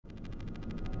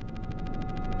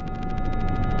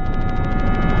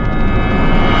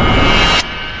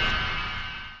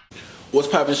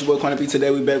What's poppin'? It's your boy Quannyp.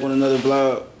 Today we back with another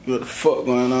vlog. What the fuck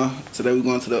going on? Today we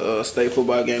going to the state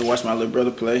football game. Watch my little brother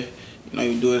play. You know,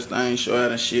 he do his thing, show out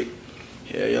and shit.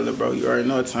 Hell yeah, little bro. You already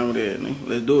know what time it is, nigga.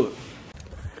 Let's do it.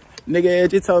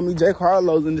 Nigga just told me Jack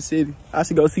Harlow's in the city. I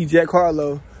should go see Jack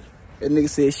Harlow. That nigga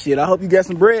said, shit, I hope you got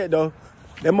some bread though.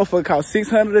 That motherfucker cost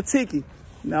 $600 a ticket.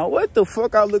 Now what the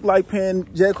fuck I look like paying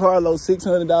Jack Harlow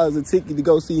 $600 a ticket to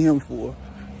go see him for?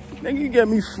 Nigga, you got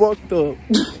me fucked up.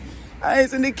 I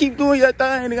ain't saying they keep doing your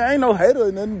thing, nigga. I ain't no hater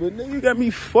or nothing, but nigga, you got me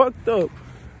fucked up.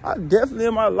 I definitely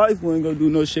in my life wouldn't go do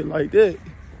no shit like that.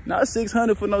 Not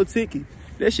 $600 for no ticket.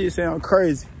 That shit sound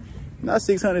crazy. Not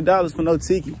 $600 for no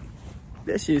ticket.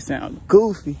 That shit sound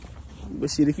goofy. But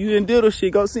shit, if you didn't do this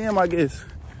shit, go see him, I guess.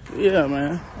 Yeah,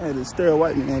 man. I had to stare a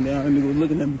white man down. That nigga was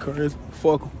looking at me crazy.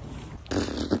 Fuck him.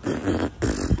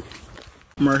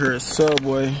 I'm right here at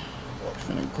Subway.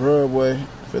 Feeling grub way.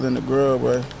 Feeling the grub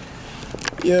way.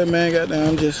 Yeah, man, goddamn,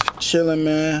 I'm just chilling,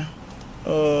 man.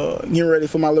 Getting ready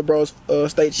for my little bro's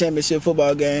state championship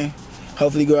football game.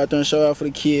 Hopefully go out there and show out for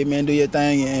the kid, man. Do your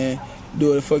thing and do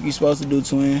what the fuck you supposed to do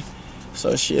to him.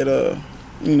 So shit,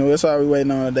 you know, that's all we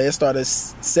waiting on today. It started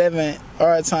 7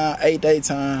 our time, 8 day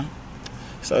time.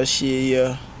 So shit,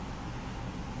 yeah.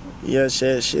 Yeah,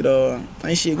 shit,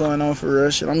 ain't shit going on for real.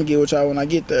 Shit, I'm gonna get with y'all when I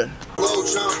get there.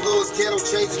 What's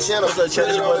up,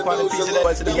 Challenge Boy Quannyp today?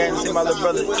 Went to the game to see my little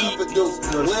brother eat. What the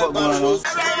fuck going on?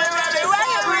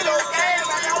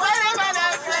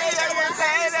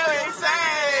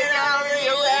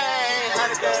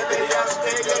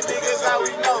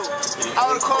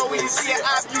 All the call when you see an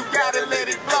op, you gotta let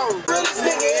it blow. Realest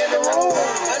nigga in the room.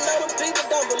 I know them people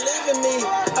don't believe in me.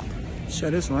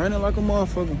 Shit, it's raining like a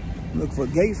motherfucker. Look for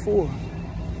gate 4.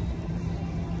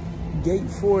 Gate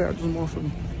 4 out this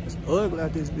motherfucker. It's ugly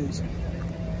out this bitch.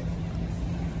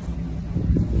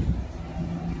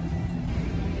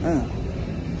 Man.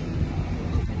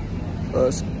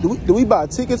 Do we buy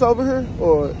tickets over here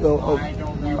or? I don't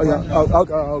know.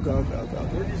 Okay.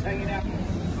 We're just hanging out and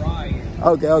trying.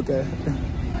 Okay.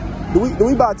 Do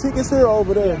we buy tickets here or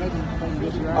over there?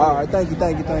 Yeah, all right, thank you.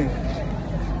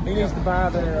 He needs to buy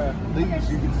their these.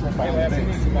 You can still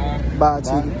buy a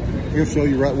ticket. He'll show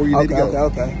you right where you need to go.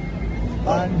 Okay.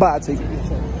 Buy a ticket.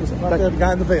 Right there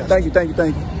behind the vest. Thank you.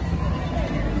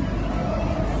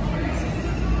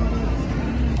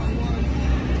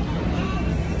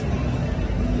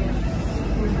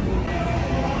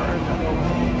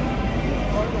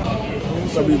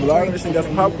 So we vlogging this and got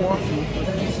some popcorn?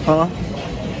 Huh? I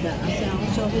said,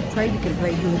 I'm sure the trade can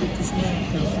play good with this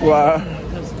man. Why?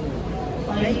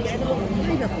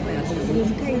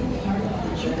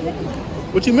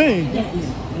 What you mean?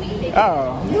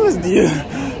 Oh,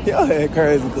 y'all had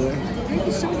crazy good. Thank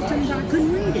you so much, I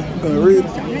couldn't read it. Couldn't read it? I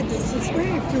had to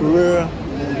subscribe to it. For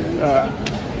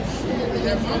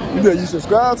real? You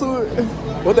subscribe to it?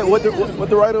 What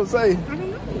the writer say? I don't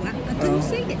know. I couldn't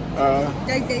see it. I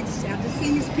just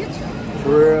seen his picture. For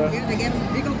real? Yeah, they got a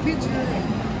big old picture.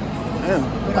 Damn,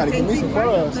 I gotta give me some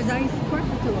fries. Because I ain't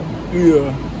subscribed to him.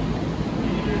 Yeah.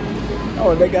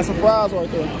 Oh, they got some fries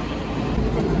right there.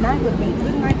 Mine would be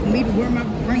good night for me to wear my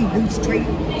rain boots straight.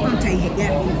 I'll tell you, it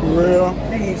got me. For real?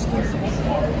 That is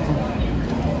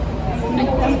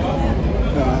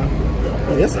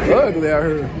it's ugly out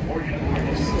here.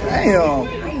 Damn. I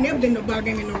ain't never been to a ball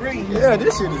game in the rain. Yeah,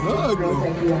 this shit is ugly.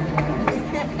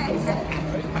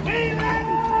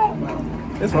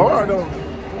 It's hard though.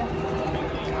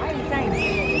 I ain't saying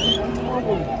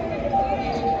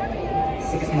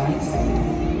 6 months.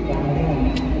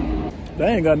 They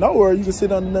ain't got nowhere you can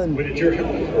sit under nothing. When it's your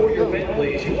health or your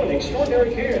families, you want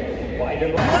extraordinary care. Why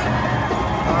never?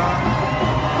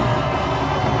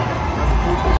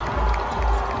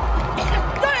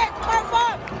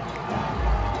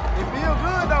 It feel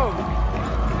good though.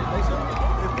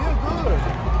 It feel good.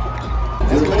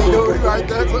 That's what he doing right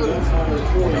there too.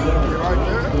 Right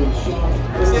there.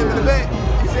 You see him in the back.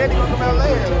 He said he gonna come out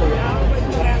later.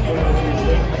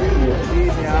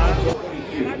 Easy, huh?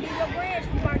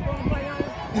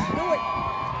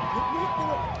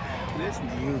 Listen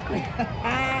to you,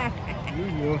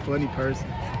 you're a funny person.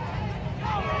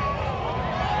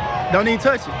 Don't even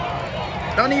touch it.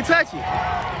 Don't even touch it.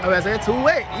 I was saying too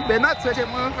wet. You better not touch it,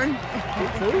 motherfucker.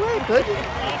 It's too wet, touch it.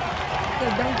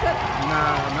 don't touch it.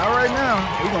 Nah, not right now.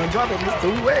 We're gonna drop it. It's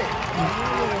too wet. I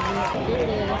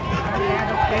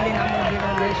have a feeling I'm gonna get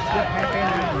on this shit back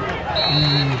there.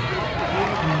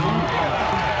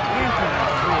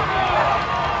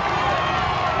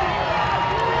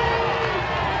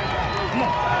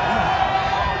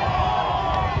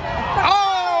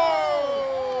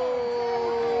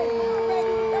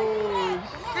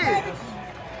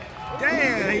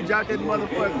 Damn, he dropped that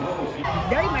motherfucker.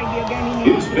 They might be a game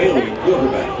he needs. It's Bailey,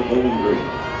 quarterback for Bowling Green.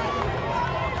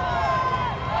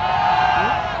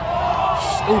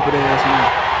 Stupid ass man.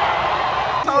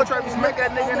 Told Trey to smack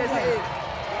that nigga in his head.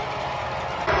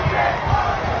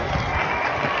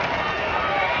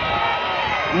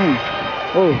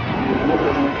 Oh.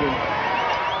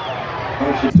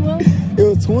 It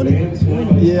was 20?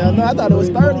 Yeah, no, I thought it was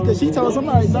 30 because she told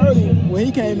somebody 30 when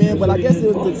he came in, but I guess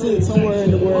it was the seat somewhere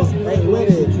in the words ain't with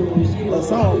it or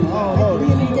something. I don't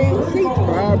know.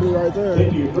 Probably right there. I'm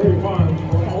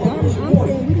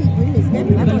saying we need to step.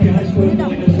 I thought it was like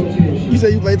 $20. You say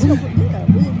you played too? Yeah,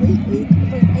 we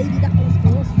 $80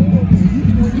 for us. You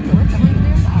collect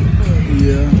 $100.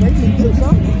 Yeah. They need to do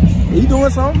something. He doing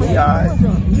something? Yeah, all right.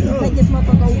 You can take this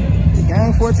motherfucker over. The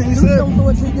game 14-7. Don't do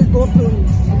it, just go up to him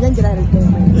and then get out of his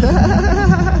damn man.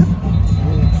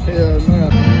 Hell no.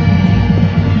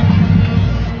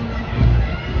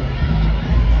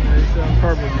 It's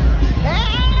perfect, man.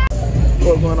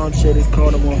 What's going on, shit? It's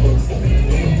corner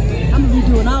motherfucker. I'm gonna be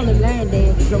doing all the line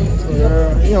dances.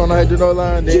 Yeah, you don't know how to do no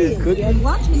line dance, cookie.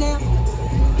 Watch me now.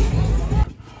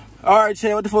 All right,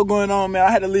 Chad, what the fuck going on, man?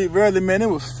 I had to leave early, man. It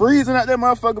was freezing out that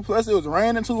motherfucker. Plus, it was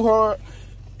raining too hard.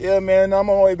 Yeah, man, I'm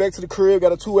on my way back to the crib.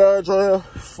 Got a 2-hour drive.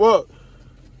 Fuck.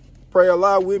 Pray a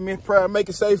lot with me. Pray I make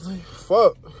it safely.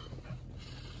 Fuck.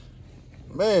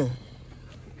 Man.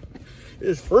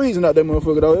 It's freezing out that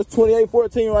motherfucker, though. It's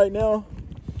 28-14 right now.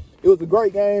 It was a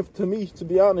great game to me, to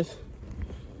be honest.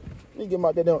 Let me get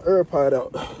my damn AirPod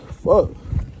out. Fuck.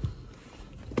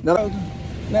 Now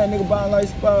nigga buying like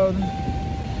spoiled.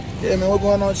 Yeah, man, what's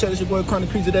going on, chat? It's your boy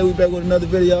Quannyp. Today we back with another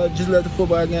video. Just left the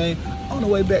football game. On the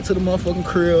way back to the motherfucking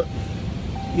crib.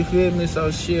 You feel me?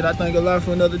 So shit, I thank a lot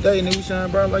for another day. Nigga, we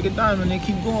shine bright like a diamond. Nigga,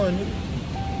 keep going, nigga.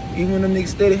 Even when them niggas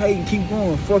steady hating, keep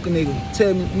going. Fuck a nigga.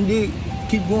 Tell me, you dig?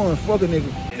 Keep going. Fuck a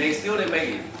nigga. And they still didn't make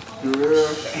it. For real?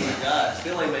 Oh my God,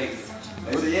 still ain't make it.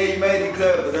 They said, yeah, you made the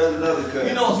cut, but there's another cut.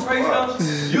 You know what's crazy though?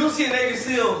 You'll see a Navy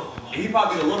SEAL, and he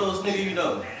probably the littlest nigga you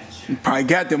know. You probably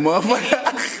got them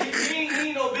motherfucker.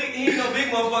 He ain't no big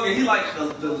motherfucker. He like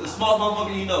the small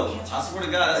motherfucker you know. I swear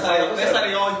to God, that's how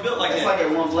they always built like That's that. like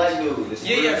that one black dude.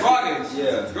 Yeah, Groggins.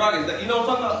 Yeah. Groggins. You know what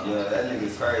I'm talking about? Yeah, that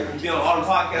nigga's crazy. He be on all the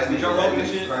podcasts with Joe Rogan and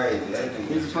shit. Crazy. That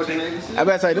nigga's fucking Navy SEAL. I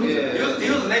better say them. He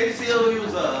was a Navy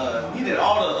SEAL. He did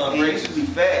all the He used to be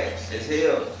fat as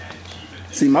hell.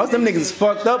 See, most of them niggas is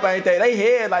fucked up, ain't they? They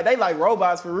head like they like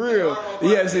robots for real.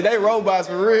 Yeah, see, they robots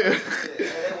for real. Yeah,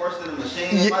 they worse than a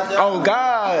machine. In my Oh job.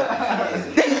 God.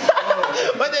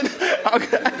 But then,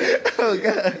 oh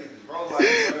God.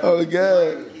 Oh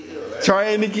God.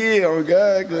 Trying to kill. Oh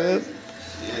God, cuz.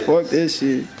 Fuck this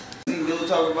shit. Dude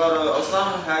talk about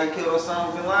Osama, how he killed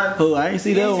Osama bin Laden. Oh, I ain't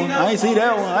see that one. I ain't see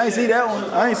that one. I ain't see that one.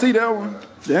 I ain't see that one.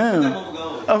 Damn.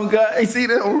 Oh God, I ain't see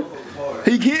that one.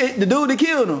 He killed the dude that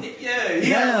killed him. Yeah, he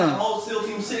had the whole SEAL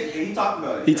team sick, and he talked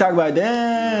about it. He talked about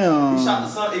damn. He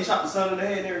shot the son in the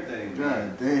head and everything.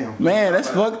 God damn. Man, that's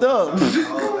fucked up.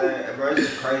 Oh man, bro, it's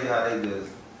just crazy how they just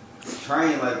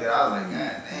train like that. I was like,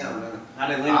 God damn, man. How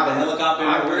they landed the helicopter in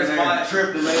I the weird went spot. and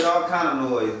tripped and made all kind of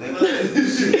noise, nigga.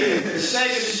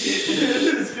 Shaking the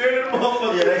shit. Scared of the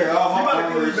motherfucker. Yeah, they hear all my You about to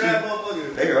armor kill and you bad shit.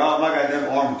 motherfucker. They hear all my goddamn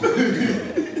armor.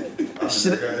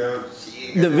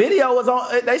 The video was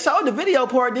on. They showed the video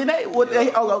part, didn't they? What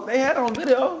they? Oh, they had it on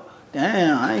video.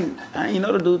 Damn, I ain't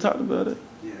know the dude talked about it.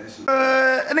 Yeah, that shit.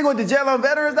 And they went to jail on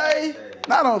Veterans Day.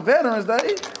 Not on Veterans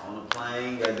Day. On the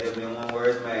plane, goddamn, in one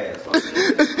wear his mask.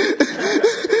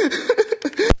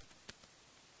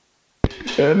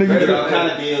 There's all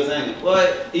kind of deals, ain't it?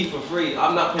 But eat for free.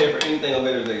 I'm not paying for anything on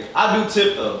Veterans Day. I do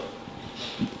tip though.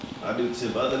 I do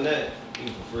tip. Other than that, eat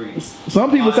for free. Some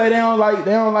people say they don't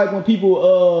like when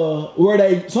people wear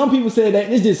they. Some people say that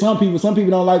it's just some people. Some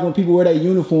people don't like when people wear their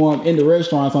uniform in the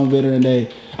restaurants on Veterans Day.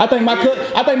 I think my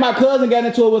cousin got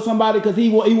into it with somebody because he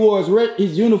wore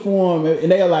his uniform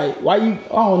and they were like, why you?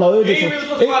 I don't know. It was You just ain't really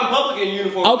supposed to go out in public in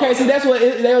uniform. okay, see that's what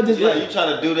they were just. Yeah, you try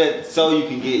to do that so you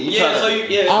can get.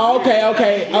 Oh, okay.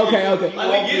 Like we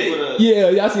get it.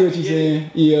 Yeah, I see what you're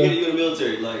saying. Yeah. Get it in the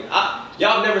military. Like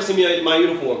y'all never see me in my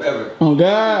uniform ever. Oh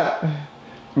God.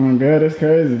 Oh God, that's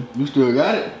crazy. You still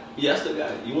got it? Yeah, I still got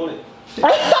it. You want it?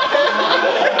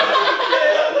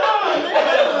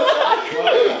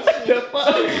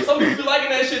 Some people be liking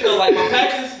that shit though. Like my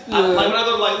patches. Like when I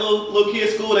go to like little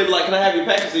kids school, they be like, "Can I have your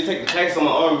patches?" So you take the patches on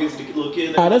my arm, and get to the little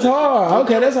kids. Oh, that's hard.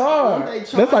 Okay, that's hard.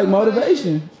 That's like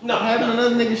motivation. No, Having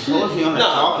another nigga shit.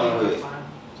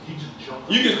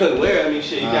 You just couldn't wear it. I mean,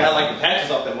 shit, you gotta have like the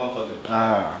patches off that motherfucker.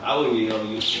 I wouldn't get on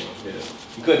the uniform. Yeah.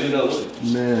 You couldn't do nothing with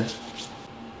it. Man.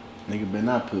 Nigga better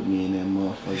not put me in that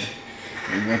motherfucker.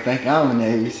 You gonna think I'm an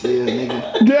Navy SEAL, nigga.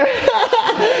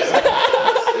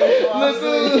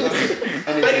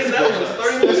 That's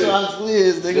why I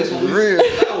squeezed, nigga. For real.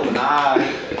 Nah,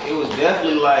 it was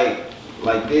definitely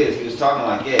like this. He was talking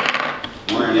like that.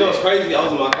 You know what's crazy? I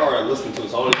was in my car and listening to it,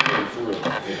 so I only hear it for real.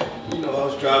 You know, I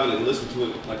was driving and listening to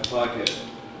it like a podcast.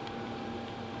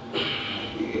 Yeah,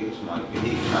 this might be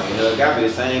got me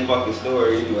the same fucking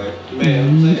story anyway. Man,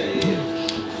 I'm saying, yeah.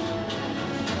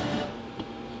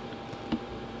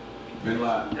 Been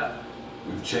live. Yeah.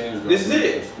 We've changed. This is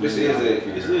it. This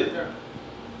is it.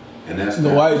 And that's the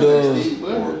white dog.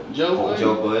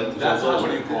 Joe Bud. That's what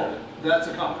do you call it? That's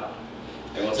a compound.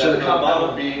 So the compound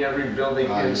would be every building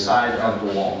inside of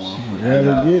the walls.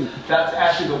 That's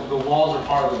actually the walls are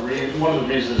part of the reason. One of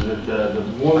the reasons that the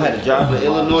woman I had to drive to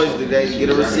Illinois today to get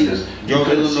a receipt. Drove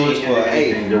to Illinois for an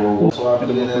 8. So I put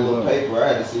it in that little paper. I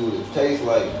had to see what it tastes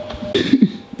like.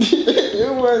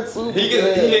 It wasn't super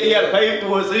he had to pay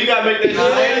for it, so you gotta make that shit.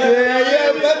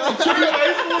 Yeah, that's the trip.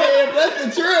 That's the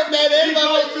trip, man.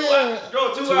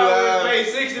 Drove 2 hours, paid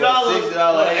 $60.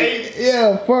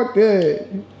 Yeah, fuck that.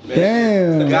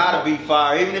 Damn. It's gotta be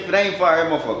fire. Even if it ain't fire,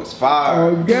 that motherfucker's fire.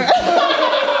 Oh, God.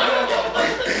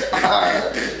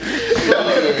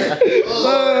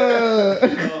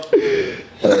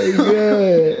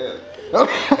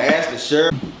 Ask the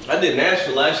sheriff. I did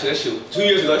Nashville last year. That shit, 2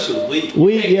 years ago, that shit was weak.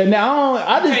 Yeah, now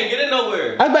I just can't get it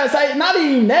nowhere. I was about to say, not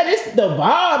even that. It's the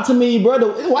vibe to me, bro.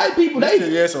 The white people, they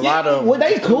it's a lot of them. well,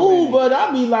 they cool, but I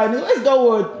be like, let's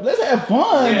have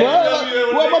fun, bro.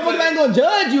 Well, motherfuckers ain't gonna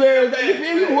judge you everything. You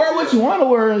feel me? You can wear what you want to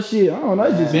wear and shit. I don't know.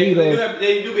 It's just me though.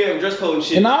 They do be having dress code and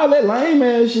shit. And all that lame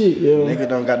ass shit, yo. Nigga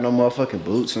don't got no motherfucking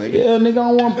boots, nigga. Yeah, nigga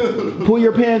don't want to pull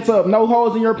your pants up. No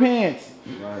holes in your pants.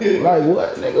 Right. Like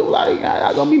what, nigga? Like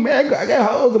I gonna be mad. I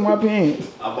got holes in my pants.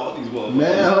 I bought these motherfuckers.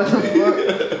 Man, what the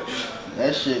fuck?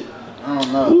 That shit, I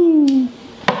don't know.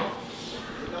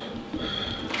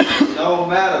 No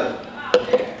matter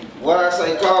what I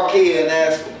say, call Kid and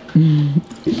ask him.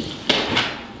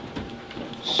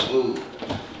 Shoot.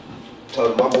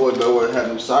 Told my boy better have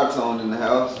them socks on in the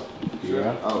house.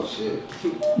 Yeah. Oh shit.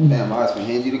 Damn, I was finna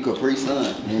hand you the Capri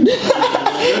Sun.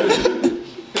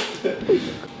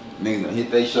 Niggas done hit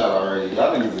they shot already.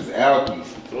 Y'all niggas is alkies.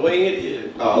 We ain't hit it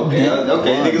yet. Oh, okay.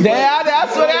 Okay, niggas. Damn, I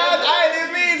swear I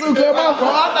didn't mean to, cuz my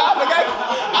fault.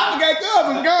 I forgot cuz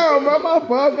was gone, bro. My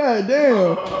fault, god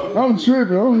damn. I'm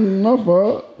tripping. My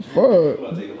fault. Fuck. I'm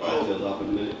gonna take my eyes off in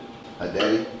a minute. Hi,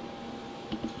 Daddy.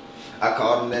 I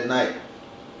called him that night.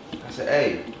 I said,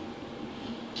 hey,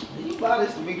 did you buy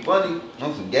this to be funny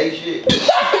on some gay shit?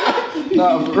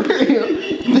 Nah, for real.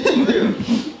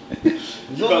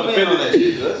 You felt offended on that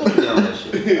shit. Let's on that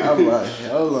shit. I'm like,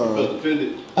 hold on. Felt offended.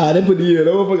 They put the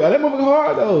that motherfucker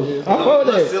hard though. I felt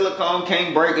that. Silicone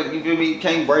can't break it. You feel me?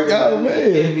 Can't break it. Oh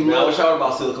man. Now I wish I was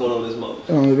about silicone on this motherfucker.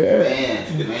 Oh god.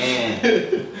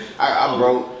 Man. I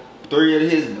broke 3 of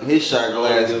his shot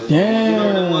glasses. Damn. You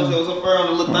know the ones that was up there on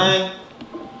the little thing?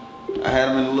 I had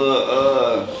them in the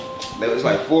little there was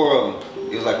like 4 of them.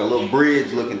 It was like a little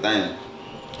bridge looking thing.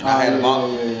 I had them all.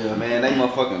 Yeah. Man, they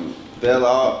motherfucking fell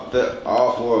off.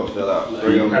 All 4 of them fell out. I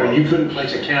mean, you couldn't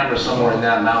place a camera somewhere in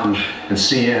that mountain and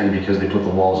see in because they put the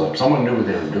walls up. Someone knew what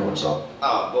they were doing, so.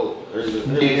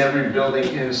 In every building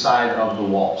inside of the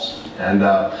walls. And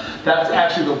that's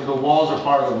actually, the walls are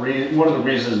part of the one of the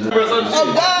reasons that.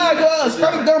 Oh god,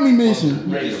 straight dummy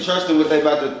mission. Just trusting what they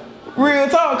about to. Real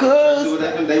talk, cuz.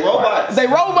 They robots. They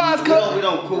robots, cuz. We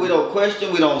don't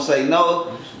question, we don't say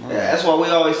no. Yeah, that's why we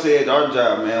always said our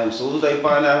job, man. As soon as they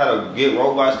find out how to get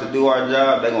robots to do our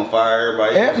job, they gonna fire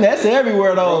everybody. That's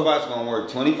everywhere though. Robots gonna work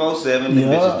 24/7. The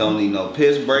bitches don't need no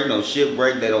piss break, no shit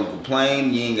break. They don't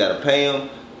complain. You ain't gotta pay them.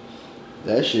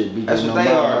 That shit be. That's what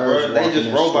they are, bro. They just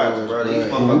robots, bro. These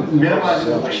motherfuckers.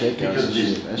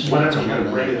 Whatever you're gonna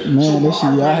break it. Man, this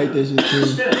shit, I hate this shit too.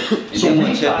 So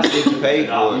we check to see if you paid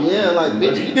for it. Yeah, like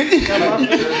bitch.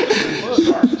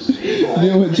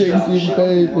 Then we'll check to see if you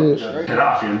paid for it. Get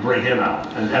off here and bring him out.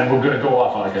 And we're gonna go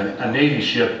off like a Navy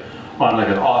ship on like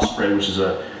an Osprey, which is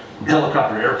a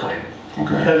helicopter airplane.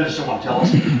 Okay. They just don't want to tell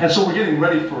us. And so we're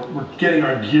getting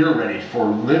our gear ready for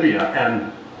Libya,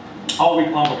 and all week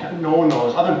long, no one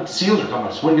knows. Other SEALs are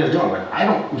coming. So what are you guys doing? Like, I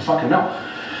don't fucking know.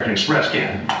 An express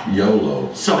can. YOLO.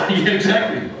 So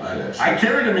exactly. I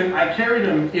carried him in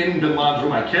Bin Laden's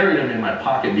room. I carried him in my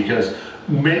pocket because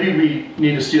maybe we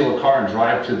need to steal a car and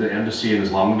drive to the embassy in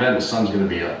Islamabad. The sun's going to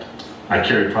be up. I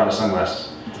carried Prada sunglasses.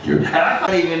 You're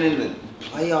not even in the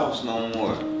playoffs no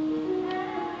more.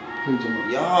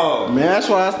 Y'all. Man, that's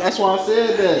why I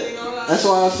said that. That's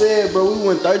why I said, bro, we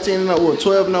went 13-0,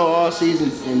 12-0 all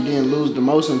season and then lose the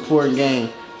most important game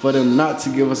for them not to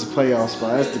give us a playoff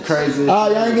spot. That's the craziest. Oh,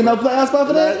 y'all ain't get no playoff spot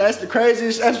for that? That's the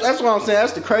craziest. That's what I'm saying.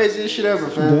 That's the craziest shit ever,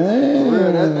 fam. Damn. For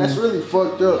real, that's really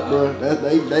fucked up, bro.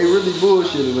 They really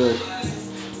bullshitted us.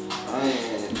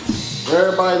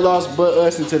 Everybody lost but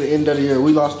us until the end of the year.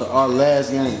 We lost our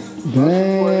last game.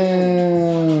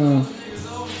 Damn.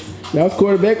 Y'all's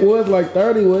quarterback was like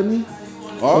 30, wasn't he?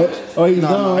 Oh, he's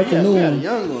gone. That's a new one.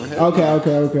 Young one. Okay. He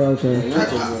talking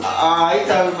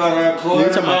about our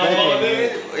quarterback.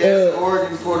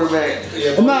 Oregon quarterback.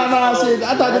 Nah, shit. I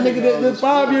thought the nigga, the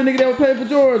 5-year nigga that was playing for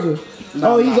Georgia. He's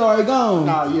already gone.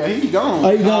 Nah, yeah, he gone. Oh,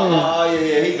 he gone.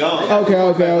 Yeah, he gone. Okay. He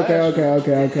went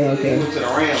to the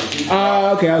Rams.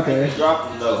 Okay. Dropped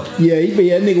him though. Yeah,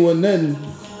 that nigga wasn't nothing.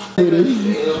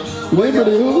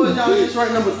 Liberty who? Y'all just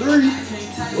right number 3.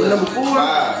 Number 4?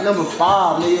 Number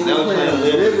 5, nigga. We playing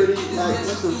Liberty. Like,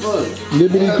 what the fuck?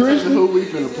 Liberty Christian? Who we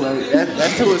finna play?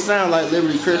 That's who it sound like,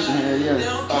 Liberty Christian here, yeah.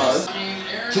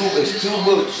 It's 2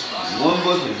 books. One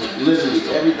book is literally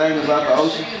everything about the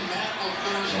ocean.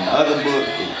 And the other book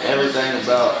is everything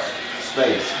about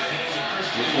space.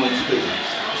 Which one you picking?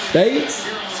 States?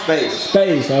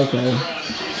 Space, okay.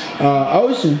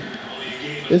 Ocean.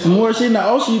 It's more shit in the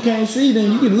ocean you can't see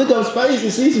than you can look up space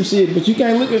and see some shit, but you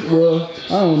can't look at, well, I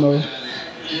don't know. I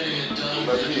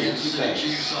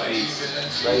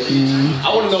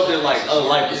want to know if there's like other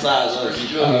life besides us. You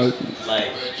feel me?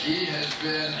 Like,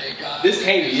 this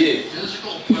can't be it.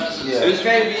 Yeah. This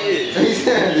can't be it.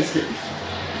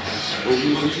 What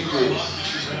you think?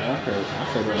 I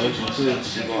said the ocean too.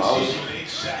 You going ocean?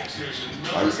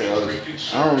 Why you say ocean?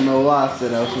 I don't know why I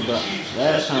said ocean, but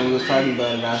last time we was talking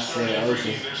about it, I said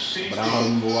ocean. But I don't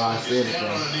remember why I said it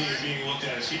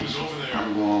though.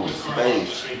 I'm going with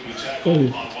space.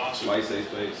 Why you say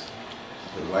space?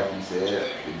 Because like you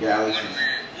said, the galaxies,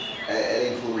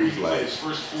 it includes like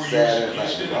Saturn,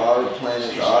 like all the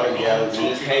planets, all the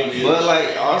galaxies. But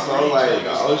like also like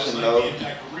the ocean though.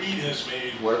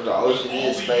 What if the ocean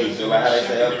is space? So like how they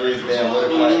say up is down, what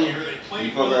if like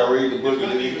you fuck around read the book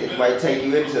and it might take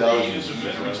you into the ocean. You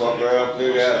fuck around,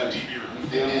 figure out, you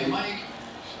feel me?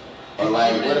 Or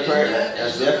like what if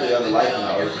there's definitely other life in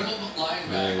the ocean.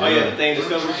 Oh yeah, the thing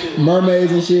discovery shit.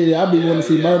 Mermaids and shit. I be wanting to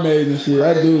see mermaids and shit.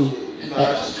 I do. You know,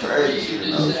 that's crazy shit,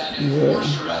 you know? Like, you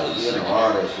know,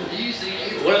 all that shit.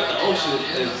 What if the ocean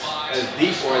is as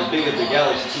deep or as big as the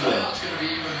galaxy too?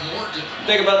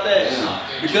 Think about that.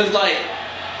 Because like,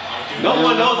 no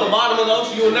one knows the bottom of the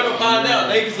ocean. You will never find out.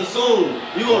 They just assume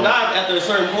you gonna die after a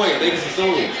certain point. They just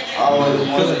assume.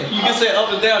 Because you can say up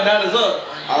and down, down is up.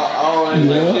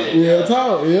 Real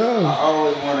talk. Yeah. I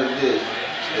always wanted this.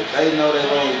 If they know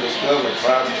they've only discovered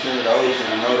 5% of the ocean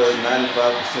and know there's 95%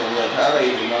 left, how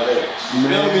they even know that?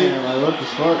 Man, like what the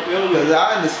fuck? Because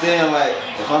I understand, like,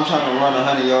 if I'm trying to run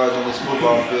 100 yards on this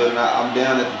football field and I'm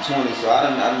down at the 20, so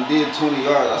I done did 20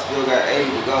 yards, I still got 80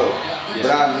 to go. But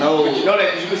I know. But you know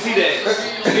that because you can see that.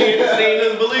 Seeing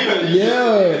doesn't believe it.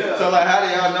 Yeah. So like, how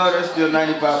do y'all know there's still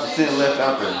 95% left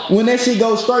out there? When that shit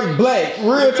goes straight black,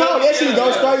 real talk. That shit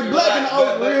goes straight black in the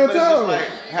ocean, real talk. Like,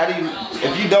 how do you?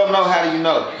 If you don't know, how do you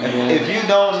know? If you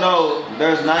don't know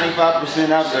there's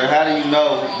 95% out there, how do you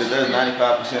know that there's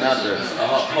 95% out there? A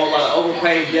whole lot of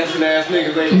overpaid, guessing ass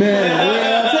niggas. Man,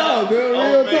 real talk, girl,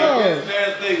 real talk.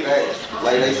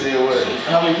 Like they said, what?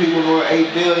 How many people were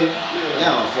 8 billion? They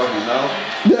don't fucking know.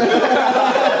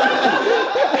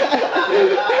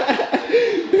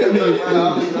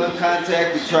 All these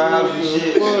uncontacted tribes and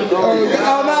shit. Oh,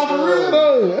 no, for real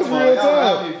though. That's real talk.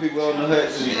 How many people on the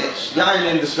huts? Y'all ain't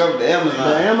even discovered the Amazon.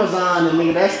 The Amazon,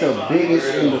 nigga, that's the biggest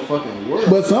in the fucking world.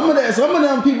 But some of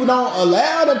them people don't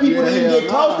allow the people to even get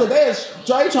close to that.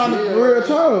 Straight trying to real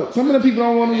talk. Some of the people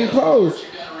don't want to get close.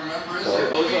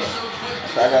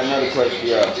 So I got another question for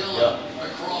y'all.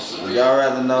 Would y'all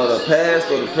rather know the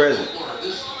past or the present?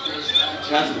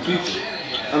 Past or the future?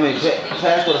 I mean,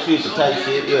 past or the future type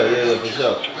shit? Yeah, for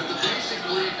sure.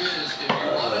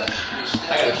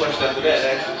 I got a question after that,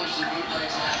 actually.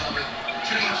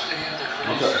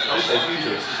 Okay. I'm gonna say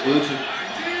future. Future?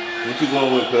 What you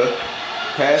going with, cuz?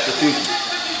 Past or future?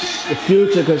 The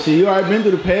future, cause you already been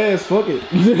through the past. Fuck it.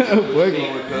 What you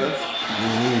going with, cuz?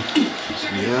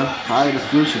 Yeah, probably the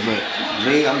future, but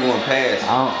me, I'm going past. I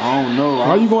don't know.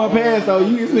 Are you going past though?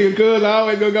 You this nigga cuz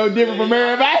always gonna go different from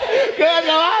everybody. Cuz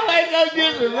always go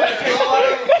different, man.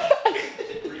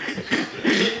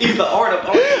 He's the art of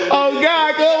art. Oh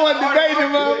God, cuz what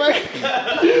debating, motherfucker?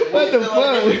 What the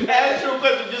fuck? Ask your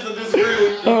question just to disagree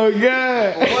with you. Oh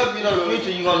God. Well, if you know the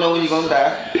future, you gonna know when you're gonna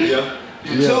die. Yeah.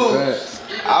 Two,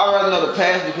 I I'd rather know the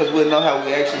past because we'll know how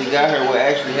we actually got here, what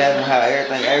actually happened, how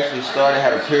everything actually started, how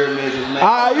the pyramids was made.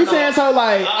 You saying so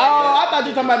like, I thought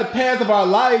you were talking about the past of our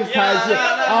lives type shit.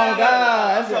 Oh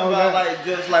God. I'm talking about like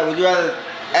just like would you rather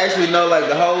actually know like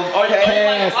the whole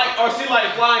past? Or see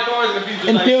like flying cars in the future.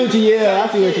 In the future, yeah, I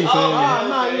see what you're saying.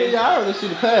 I rather see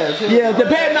the past. Yeah, the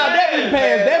past, no, definitely the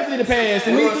past, definitely the past.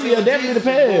 And me too, yeah, definitely the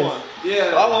past.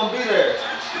 Yeah, I won't be there.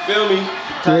 You feel me?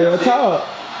 Real talk.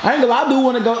 I ain't gonna lie, I do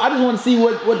want to go. I just want to see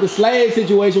what the slave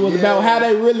situation was about, how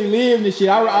they really lived and shit.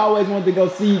 I always wanted to go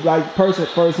see like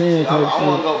firsthand. I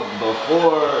want to go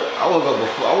before. I want to go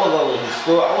with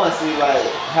historic. I want to see like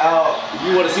how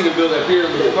you want to see the build that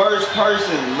pyramid. The first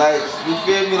person, like you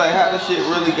feel me, like how the shit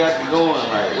really got to going.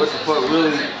 Like what the fuck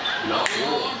really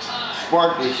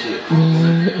sparked this shit.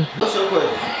 What's your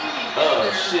question?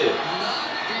 Shit.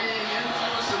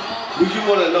 What you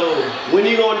want to know? When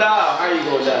you gonna die? How you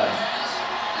gonna die?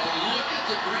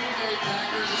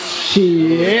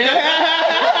 Shit.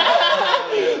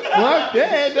 Fuck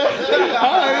that. I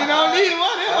don't need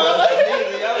one.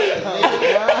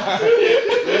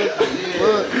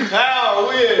 How?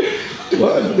 When?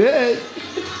 Fuck that.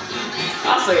 I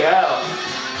say how.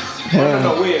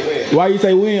 When? Why you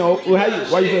say when? Why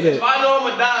you say that? If I know I'm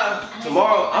gonna die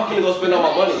tomorrow, I'm gonna go spend all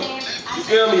my money. You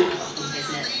feel me?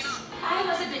 I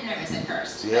was a bit nervous at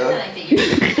first. Yeah. But then I figured.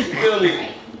 You feel me?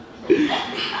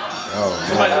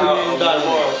 Somebody told me you die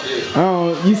tomorrow. Shit.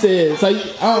 You said, so I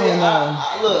don't know.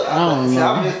 Look,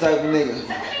 I'm this type of nigga.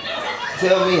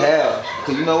 Tell me how.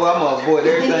 Cause you know what, I'm gonna avoid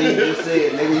everything you just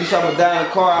said, nigga. You saw me die in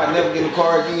the car, I'd never get in the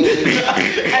car again, nigga.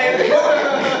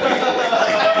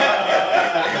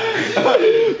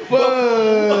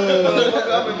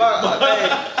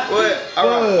 I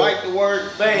ride bike to work.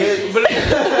 But you be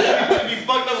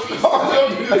fucked up with the car.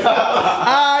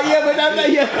 Yeah, but that's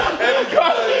like,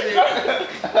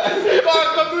 The car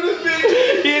come through this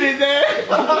bitch. hit his ass.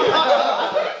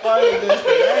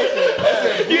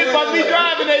 You was supposed to be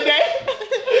driving that day.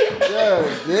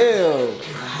 Damn.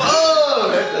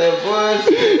 Oh, that's that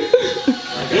bullshit.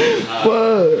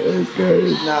 Fuck, that's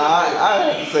crazy. Nah, I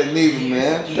have to say neither,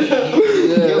 man.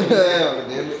 Yeah,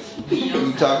 damn it.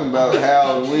 You talking about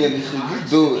how and when and shit, just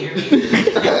do it.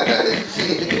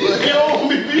 You don't want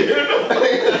me to be here no more.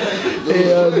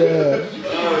 Hell no.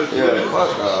 Yeah,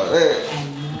 fuck all that.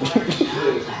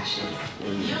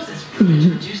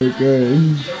 Okay.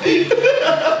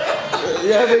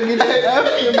 Yeah, they get that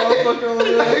African motherfucker on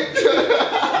there.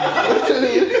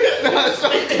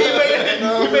 You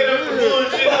made up some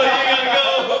bullshit, so you gotta go.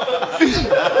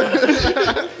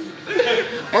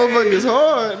 Motherfucker is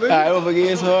hard, nigga. Motherfucker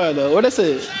is hard though. What is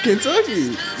it?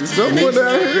 Kentucky. There's somewhere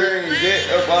down here.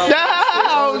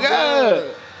 Oh God.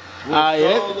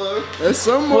 Yeah. There's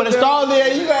somewhere With a stall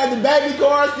there, you got the baby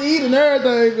car seat and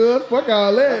everything, good. Fuck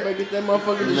all that. Better get that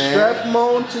motherfucker to strap him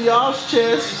on to y'all's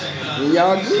chest, and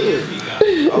y'all good.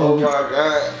 Oh my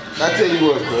God. I tell you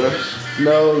what, cuz.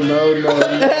 No. Hell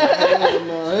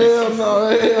no.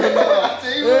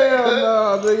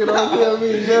 Nigga, don't tell me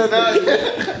nothing.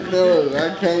 No, I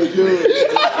can't do it.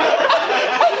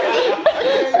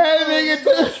 Hey, nigga,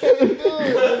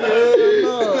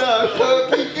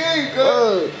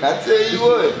 I tell you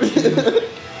what.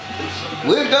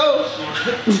 We'll go.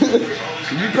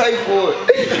 You pay for it.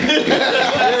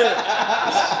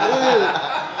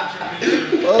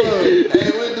 Hey,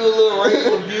 we'll do a little rate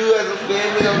review as a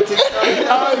family on TikTok.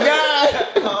 Oh God.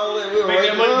 We'll Make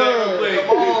that money back real quick.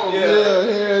 Come on.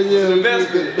 Yeah.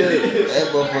 Investment. That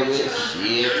motherfucker,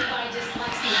 shit.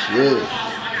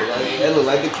 That look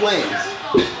like the Clintons.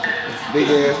 Big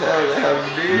ass house, that house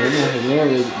is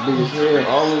big.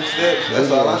 All them steps, that's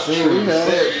all I see with the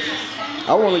steps. I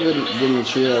want to go to the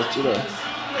treehouse too, though.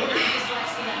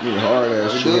 Need a hard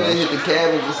ass treehouse. Dude, they hit the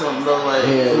cabins or something, though, like,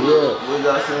 what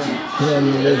y'all saying? Yeah,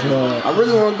 that's hard. I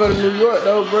really want to go to New York,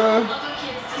 though, bro.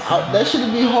 That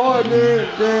should be hard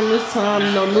during this time,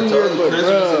 you know, New Year's, but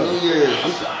bro,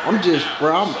 I'm just,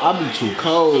 bro, I be too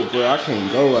cold, bro. I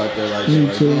can't go out there like that. Me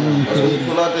too. So you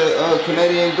pull out that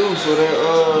Canadian Goose or that,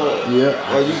 or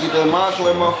you get that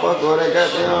Montclair motherfucker or that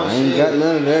goddamn I ain't got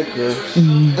none of that, cuz.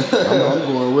 I'm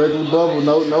going regular double,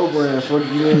 no brand. Fuck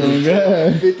you,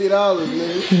 $50,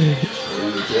 nigga.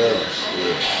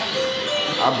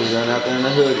 I'll be running out there in the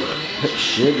hoodie.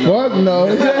 Shit, fuck no.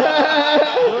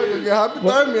 Happy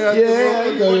birthday, yeah,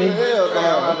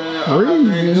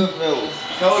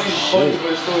 Told you funny for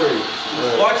the story.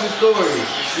 Watch the story.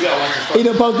 You gotta watch the story. He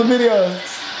done post the video.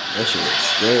 That shit was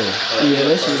scary. Yeah,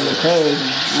 that shit look crazy.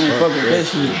 I ain't fuck with that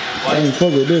shit. I ain't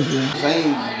fuck with this one.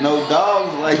 Ain't no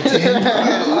dogs like that.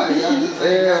 Like, I just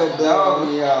ain't got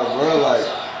dogs, y'all, bro. Like,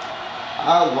 I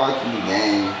was watching the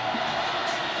game.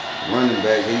 Running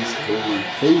back, he's cool.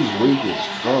 He's weak as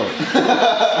fuck.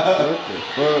 What the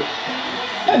fuck?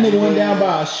 That nigga went down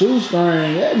by a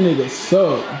shoestring. That nigga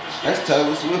suck. That's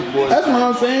Taylor Swift, boy. That's what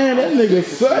I'm saying. That nigga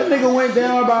suck. That nigga went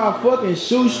down by a fucking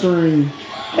shoestring.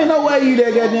 Ain't no way you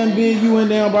that goddamn big. You went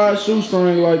down by a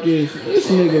shoestring like this. This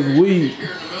nigga's weak.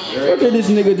 Look at this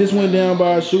nigga just went down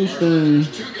by a shoestring.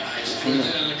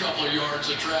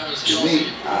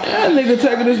 That nigga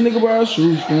taking this nigga by a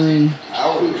shoestring. I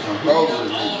would control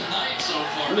it.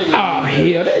 Oh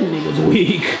hell, that nigga's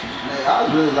weak. Man,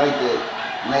 I really like that.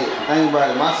 Nate, think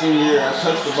about it. My senior year, I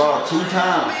touched the ball 2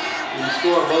 times. You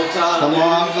scored both times. Come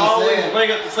on, I'm just always saying.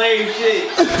 bring up the same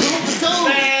shit.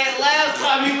 Man, last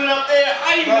time he went up there,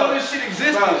 I didn't even know this shit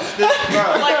existed.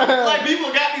 Like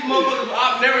people got these motherfuckers.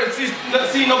 I've never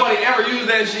seen nobody ever use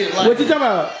that shit. Like, What you talking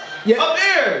about? Yeah. Up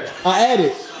there. I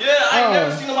added. Yeah, I ain't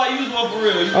never seen nobody use one for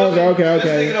real. You know Okay. This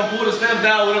nigga done pulled the steps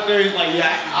down, went up there, he's like,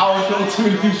 yeah, I always know too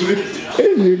many people. This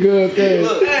nigga good thing.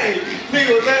 Look, hey,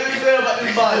 nigga, what you say about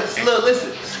this body? Look,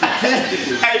 listen.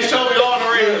 Statistically. Hey, show me all the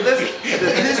rings. Listen,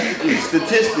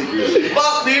 statistically.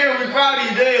 Fuck the year, we proud of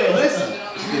you, damn. Listen,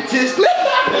 statistically.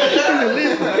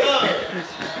 Listen.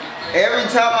 Every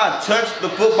time I touch the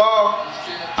football,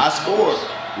 I score.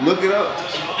 Look it up.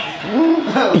 Look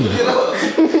it up.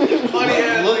 Funny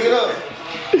ass. Look it up.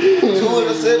 2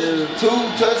 interceptions, 2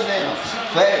 touchdowns.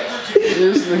 Facts.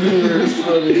 This nigga is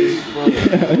funny as fuck.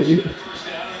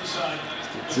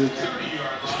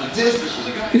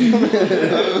 Statistically.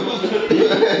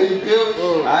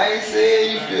 I ain't saying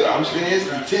you feel. I'm saying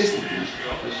statistically.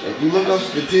 If you look up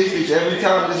statistics, every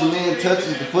time this man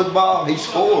touches the football, he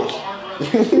scores.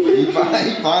 he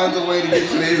finds a way to get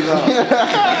to the end zone.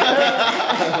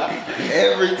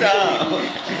 Every time.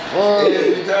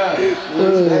 Every time.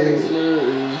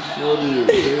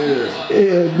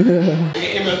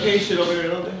 MLK shit over there,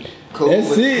 don't they? Cool,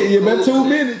 That's it. You about 2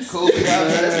 minutes. Cool.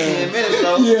 That's 10 minutes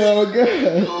though. Yeah,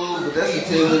 okay. Cool, but that's a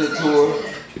 10-minute tour.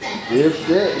 If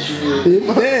that shit. If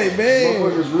that, man.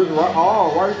 Motherfuckers really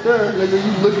right there. Nigga,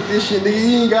 you look at this shit, nigga,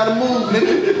 you ain't gotta move,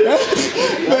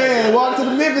 nigga. Man, walk to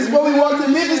the Memphis, bro. We walk to the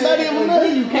Memphis Stadium or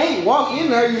nothing. You can't walk in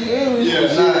there, you feel me? Yeah,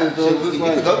 we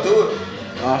can go through it.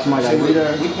 Oh, somebody got to be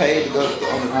there. We paid to go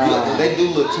on they do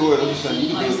little tours.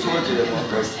 You can do a tour to that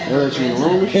motherfucker. They let you in the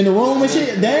room? In the room and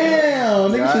shit?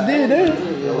 Damn, nigga should did that.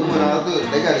 Yeah, we went all good.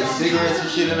 They got his cigarettes and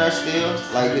shit in there still.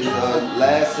 Like his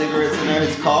last cigarettes in there,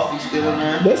 his coffee still in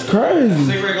there. That's crazy.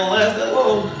 Cigarette gonna last that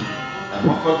long? That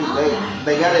motherfuckers,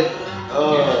 they got it.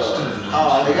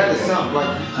 They got it something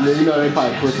like. Yeah, you know they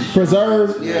probably put some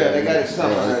Preserved. Yeah, they got it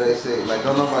something like they say. Like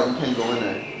don't nobody, you can't go in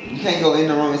there. You can't go in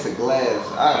the room. It's a glass.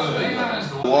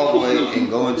 Walk away and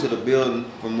go into the building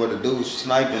from where the dude's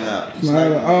sniping out.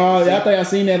 Oh, yeah, I think I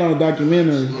seen that on a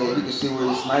documentary. Yeah, you can see where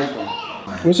he's sniping.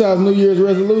 What's y'all's New Year's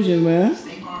resolutions, man?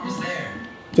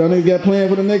 Y'all niggas got planned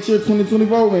for the next year,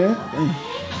 2024, man.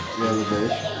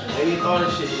 Ain't even thought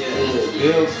of shit yet.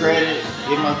 Build credit,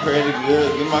 get my credit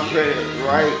good, get my credit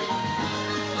right.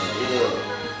 Yeah.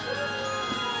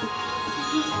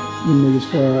 You niggas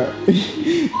fried.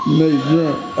 You niggas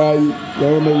drunk.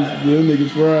 Y'all niggas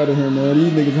fried in here, man.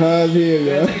 These niggas high as hell,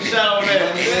 y'all. Take a shot on that.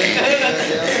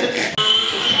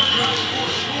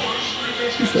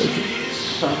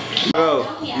 Bro,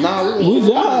 Who's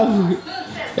y'all?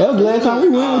 That was the last time we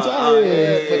went with y'all.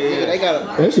 Yeah, they got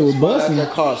a That shit was busting. they're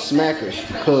called Smackers,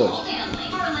 cuz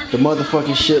the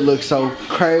motherfucking shit looks so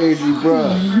crazy,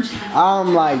 bro.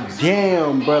 I'm like,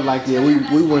 damn, bro. Like, yeah,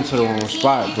 we went to the wrong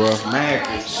spot, bro.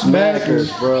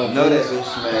 Smackers, bro. no, that's a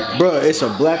smack. Bro, it's a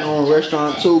black-owned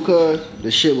restaurant too, cuz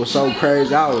the shit was so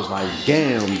crazy. I was like,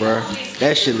 damn, bro.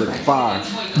 That shit look fire.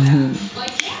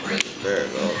 There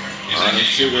you go. All them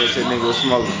cigarettes that nigga was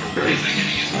smoking.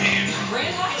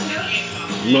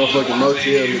 Motherfucking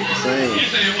motel look the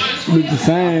same. Look the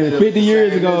same. 50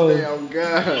 years ago. Oh,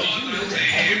 God.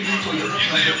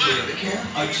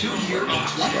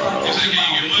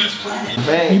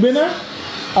 You been there?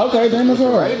 Okay, then that's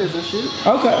alright. Raiders and shit.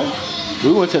 Okay.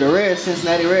 We went to the Reds,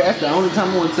 Cincinnati Reds. That's the only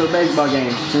time we went to a baseball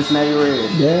game, Cincinnati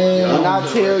Reds. Damn. And I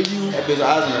tell you, That bitch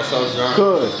Eisner so drunk.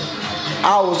 cuz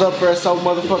I was up there so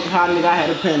motherfucking hot, nigga, I had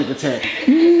a panic attack.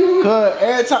 Cuz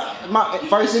every time, my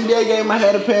first NBA game, I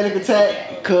had a panic attack.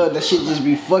 Cuz that shit just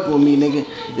be fucking with me, nigga.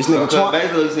 This nigga So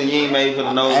basically saying you ain't made for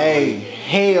the nose. Hey,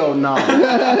 hell no.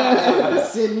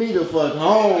 Send me the fuck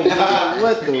home. Man.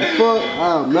 What the fuck? I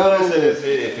don't know. If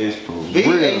it's feet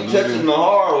ain't touching the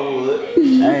hardwood.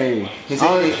 Hey, His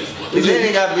head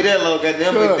ain't gotta be that low,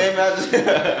 goddamn. But damn, I just.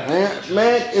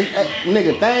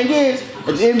 nigga, thing is, at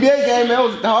the NBA game, that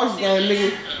was the Hawks game,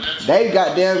 nigga. They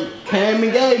goddamn came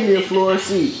and gave me a floor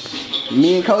seat.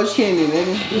 Me and Coach Kenny,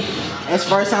 nigga. That's the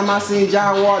first time I seen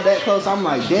John walk that close. I'm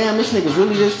like, damn, this nigga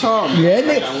really this tall. Yeah,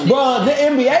 nigga, bro, the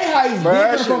NBA height is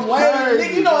different from way.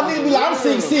 Nigga, you know a nigga be like, I'm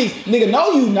 6'6". Nigga,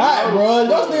 no you not, bro.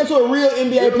 Don't stand to a real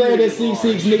NBA player that's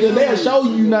 6'6", nigga. They'll show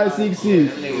you not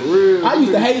 6'6". I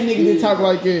used to hate niggas that talk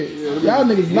like that. Y'all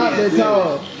niggas not that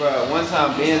tall. Bro, one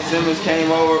time Ben Simmons came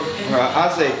over, bro, I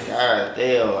say, God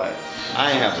damn, like,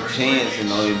 I ain't have a chance in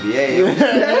no NBA.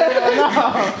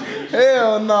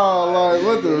 Hell no, like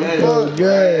what the fuck?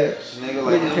 God. Nigga,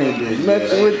 like, Nigga can't do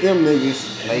nothing with them niggas.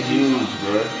 They huge,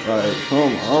 bro. Like,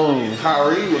 come on.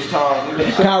 Kyrie was tall.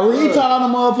 Kyrie tall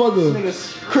on the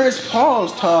motherfucker. Chris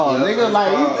Paul's tall, nigga.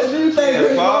 Like, you think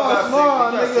Chris Paul's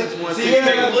small,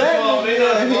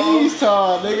 nigga? He's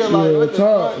tall, nigga. Like, what the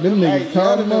fuck? Them niggas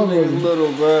tall, them niggas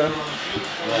little, bro.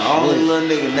 Only little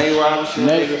nigga, Nate Robinson,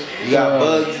 nigga. You got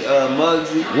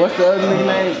Muggsy. What's the other nigga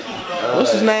name?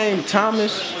 What's his name?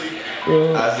 Thomas?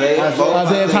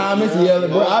 Isaiah Thomas, yeah,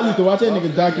 bro. I used to watch that nigga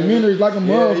documentaries like a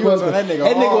motherfucker. That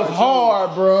nigga was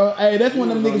hard, bro. Hey, that's one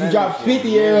of them niggas who dropped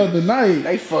 50 L's a night.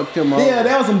 They fucked him up. Yeah,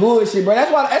 that was some bullshit, bro.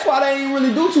 That's why they ain't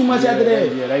really do too much after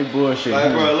that. Yeah, they bullshit.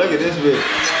 Like, bro, look at this bitch.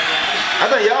 I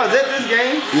thought y'all was at this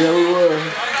game. Yeah, we were.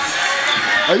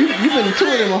 Oh, you been to two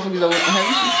of them motherfuckers over, haven't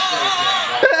you?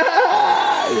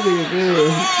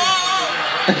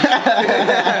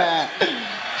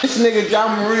 This nigga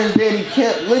John Moran's daddy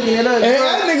kept looking at us. Hey,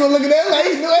 that nigga looking at us like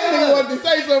he knew that nigga wanted to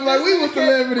say something like we were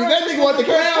celebrities. That nigga wanted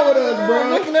to clown with us, bro.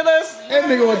 Looking at us. That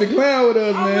nigga wanted to clown with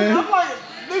us, man. I'm like,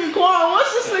 nigga Quan, what's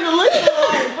this nigga looking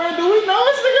like, bro? Do we know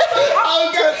this nigga?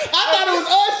 Oh, God. I thought it was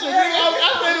Usher, nigga.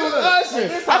 I said it was Usher.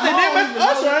 I said, damn, that's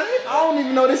Usher. I don't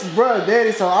even know this is bro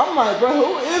daddy, so I'm like, bro,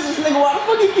 who is this nigga? Why the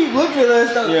fuck he keep looking at us?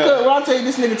 Yeah. When I tell you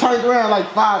this nigga turned around like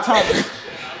 5 times.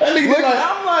 That nigga like,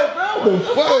 I'm like, bro, what the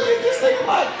fuck is this nigga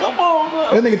like? Come on, bro.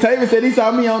 That nigga Taven said he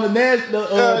saw me on the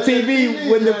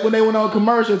TV when they went on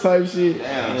commercial type shit.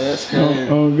 Damn. That's cool.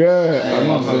 Oh, God.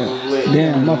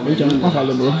 Damn, my fault, bro.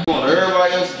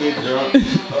 Everybody else get drunk.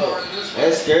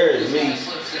 That scares me.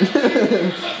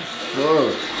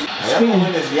 Bro. Y'all can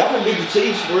win this. Y'all can beat the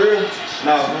Chiefs for real.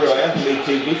 Nah, for real. Y'all can beat the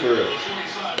Chiefs for real.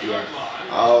 Yeah.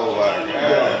 Oh my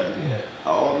God.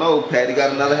 Oh no, Patty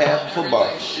got another half of football.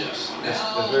 That's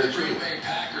very true.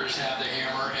 Packers have the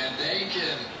hammer and they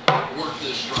can work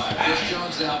this drive. Chris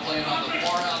Jones now playing on the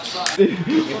far outside.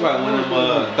 You probably win them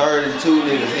 3rd and 2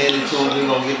 niggas headed to him. We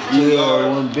gonna get the 2 yards.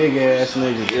 One big ass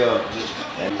nigga.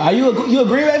 Yeah. Are you a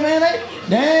Green Bay fan, eh?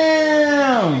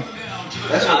 Damn.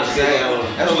 That's what they say.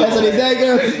 That's what they say,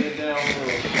 girl.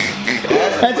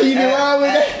 That's what you can ride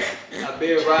with that. I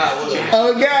been ride with him.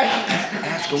 Oh, God.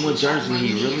 Ask him what jersey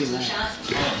he really like.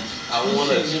 I want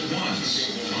to.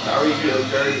 Tyreek Hill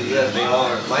jerseys, yes, they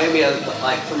are. Miami has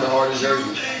like some of the hardest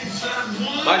jerseys.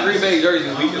 My Green Bay jersey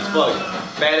is weak as fuck.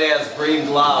 Fat ass green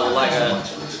glob with like a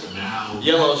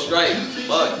yellow stripe.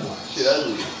 Fuck, shit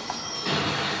ugly.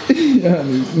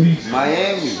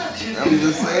 Miami. I'm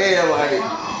just saying, like,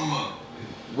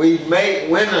 we make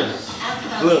winners.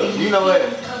 Look, you know what?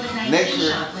 Next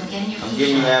year, I'm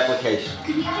giving you an application.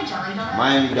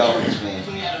 Miami Dolphins fan.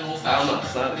 I'm not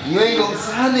signing it. You ain't gonna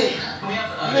sign it.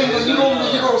 You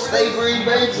gonna stay Green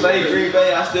Bay? Stay Green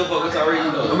Bay. I still fuck with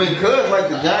Tyreek though. I mean, cuz like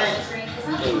the Giants.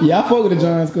 Yeah, I fuck with the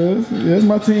Giants, cuz. Yeah, that's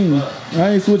my team. I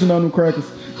ain't switching on them crackers.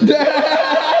 Yeah,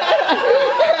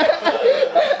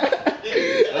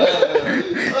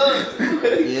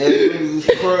 it's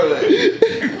crud.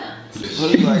 What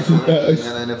do you like?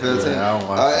 NFL team?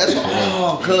 That's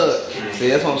cuz. See,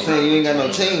 that's what I'm saying. You ain't got no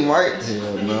team, right?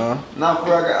 Hell no. Nah,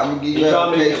 bro, I'm gonna give you an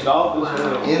application.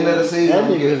 End of the season. That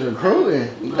nigga's recruiting.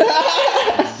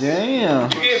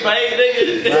 Damn. You get paid, nigga.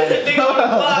 Nigga on the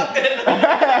clock.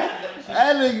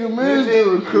 That nigga man's been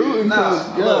recruiting.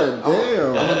 God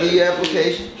damn. I'm gonna give you an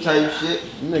application. Type shit.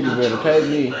 You niggas better pay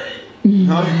me.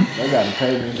 Huh? They gotta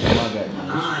pay me. I got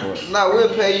support. Nah,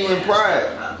 we'll pay you in pride.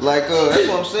 Like, that's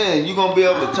what I'm saying. You gonna be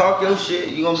able to talk your shit.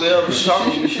 You gonna be able to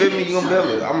talk. You feel me? You gonna be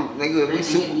able to. Nigga, we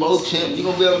Super Bowl champ. You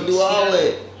gonna be able to do all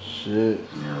that. Shit.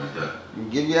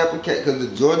 Give you application because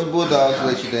the Georgia Bulldogs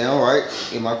let you down, right?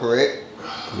 Am I correct?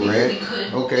 Correct.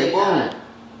 Okay, boom.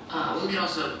 We can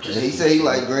also just He said he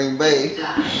like Green Bay.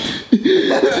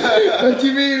 What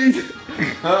you mean?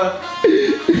 Huh?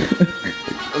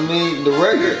 I mean, the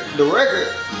record,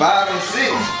 5 and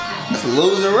 6. That's a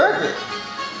losing record.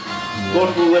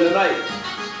 Going for a win tonight.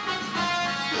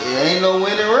 It ain't no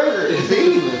winning record. It's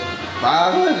even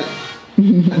 500.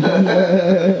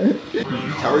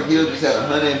 Tyreek Hill just had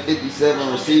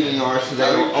 157 receiving yards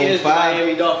today on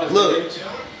 5. Look,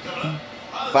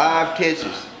 5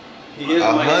 catches.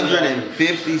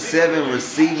 157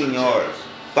 receiving yards.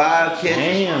 5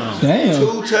 catches, Damn.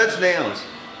 2 touchdowns.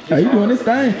 How you doing this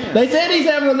thing? They said he's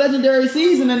having a legendary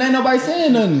season and ain't nobody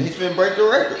saying nothing. He's finna break the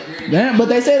record. Damn, but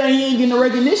they say that he ain't getting the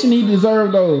recognition he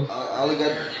deserved though. All he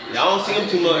got. Y'all don't see him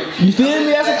too much. You feel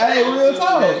me? Hey, real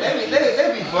talk.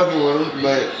 They be fucking with him,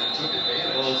 but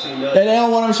they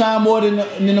don't want him to shine more than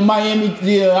the Miami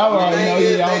deal. I already know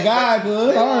he's on God,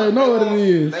 cuz. I already know what it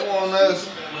is. They want us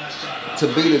to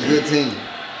beat a good team.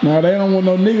 No, they don't want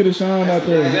no nigga to shine out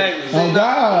there. Exactly. On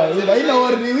God. They know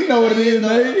what it is. We know what it is,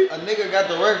 man. A nigga got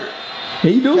the record.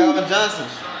 He do. Calvin Johnson.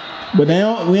 But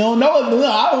we don't know it.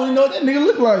 I don't even know what that nigga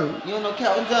look like. You don't know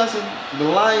Calvin Johnson? The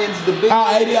Lions, the big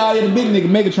the big nigga,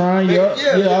 Megatron, yeah.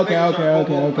 Okay.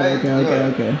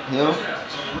 Yeah.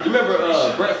 Remember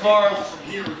Brett Favre?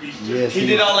 Yes, he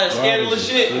did all that scandalous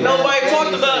shit. Nobody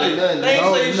talked about it. They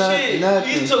ain't say shit.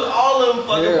 He took all of them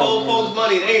fucking poor folks'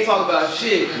 money. They ain't talk about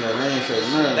shit. Yeah, they ain't say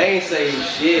nothing. They ain't say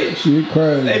shit. Shit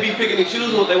crazy. They be picking and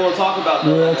choosing what they want to talk about.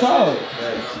 Real talk.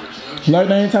 Like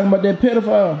they ain't talking about that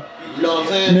pedophile. You know what I'm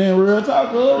saying? Man, real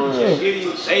talk, real. They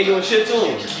ain't doing shit to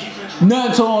him.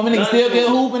 Nothing to him. And niggas still get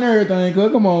hoop and everything.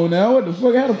 Cause come on now, what the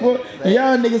fuck? How the fuck? And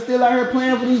y'all niggas still out here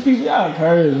playing for these people? Y'all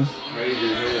crazy. I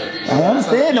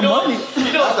understand the money. I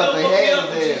thought they had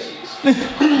his ass. I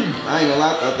ain't gonna lie,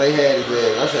 I thought they had his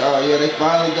ass. I said, oh yeah, they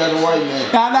finally got a white man.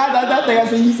 I think I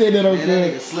said you said that okay. Man,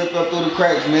 that nigga slipped up through the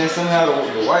cracks, man. Somehow the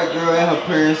white girl and her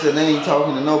parents said they ain't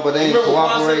talking to nobody, they ain't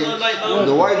cooperating.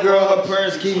 The white girl and her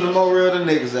parents keeping them more real than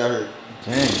niggas out here.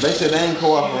 Damn. They said they ain't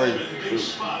cooperating. I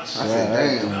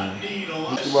said, damn.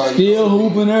 Still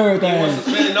hooping everything.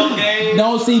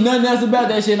 Don't see nothing else about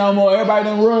that shit no more. Everybody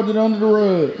done rubbed it under the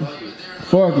rug.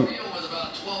 Fuck it.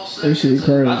 That shit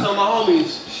crazy. I told my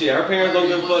homies, shit, her parents don't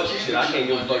give a fuck. Shit, I can't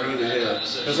give a fuck either. Hell.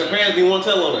 Because her parents didn't want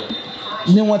to tell on her.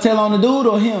 You didn't want to tell on the dude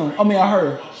or him? I mean, I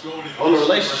heard. On the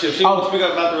relationship. She didn't want to speak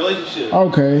up about the relationship.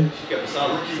 Okay. She kept it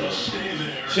solid. So.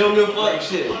 She don't give a fuck.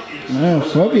 Shit. Man,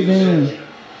 fuck it then.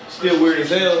 Still weird as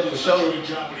hell, for sure.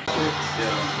 Shit,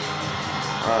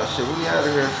 we out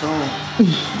of here soon.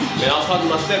 Man, I was talking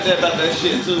to my stepdad about that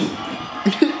shit too.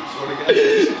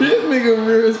 This nigga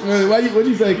real smooth. What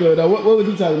you say, Cud? What was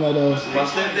he talking about though? My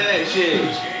stepdad, shit.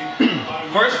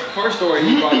 First story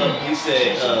he brought up, he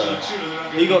said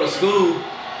he go to school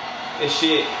and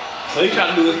shit. So he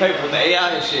tried to do his paper with the AI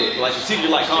and shit. Like the teacher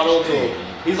caught on to him.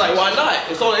 He's like, why not?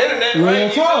 It's on the internet, right?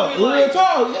 Real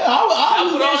talk. Yeah, I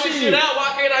put all this shit out.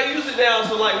 Why can't I use it now?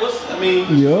 So what's the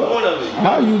point of it?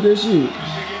 I'll use that shit.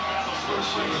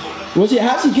 Well, shit,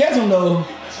 how she catch him though?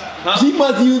 Huh? She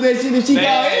must use that shit if she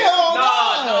got hell.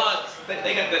 No.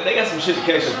 They got some shit to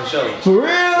catch him for sure. For real? When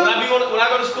I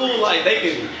go to school, I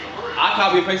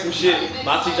copy and paste some shit.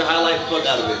 My teacher highlight the fuck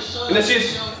out of it. And then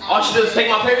all she does is take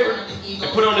my paper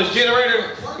and put it on this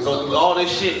generator and go through all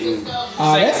this shit. And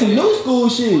that's some new school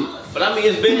shit. But I mean,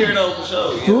 it's been here though for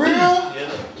sure. For real? Yeah.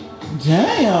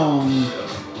 Damn.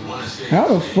 How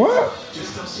the fuck?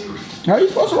 How you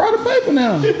supposed to write a paper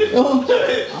now? Oh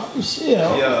shit.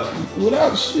 Yeah.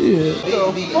 Without shit.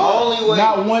 The only way.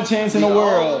 Not one chance in the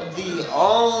world. The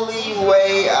only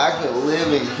way I could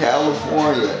live in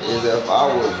California is if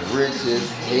I was rich as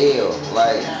hell.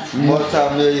 Like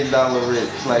multi-million-dollar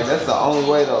rich. Like that's the only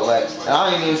way though. Like and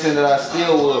I ain't even saying that I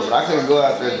still would, but I couldn't go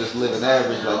out there just living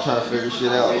average, like trying to figure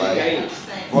shit out. Like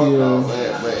fuck no.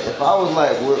 But if I was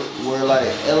like where like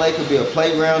LA could be a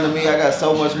playground to me, I got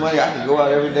so much money I could go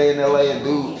out every day in LA and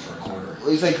do.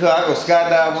 You say, cuz I go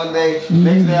skydive one day,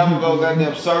 next day I'm gonna go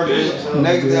goddamn surfing,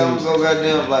 next day I'm gonna go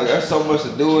goddamn, like, there's so much to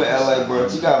do in LA, bro.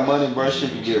 If you got money, bro, shit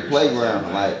could be a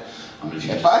playground. Like,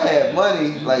 if I had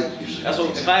money, like, that's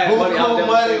what, if I had money,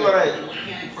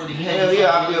 hell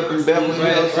yeah, I'd be up in Beverly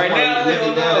Hills, right now,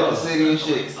 living down at the city and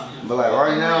shit. But like,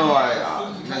 right now, like,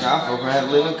 I fucking had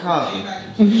to live in Compton.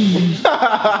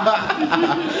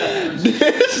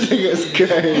 This nigga's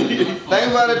crazy.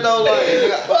 Think about it though, like,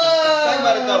 think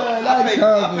about it though. I pay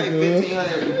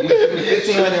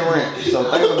 $1,500 rent. So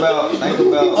think about a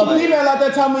female like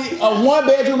that told me a 1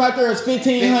 bedroom out there is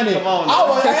 $1,500. Come on, I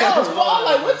was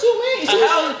like, what you mean? She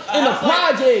was in the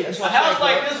projects. A house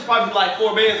like this is probably like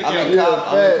 4 bands. I'm in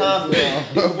Compton.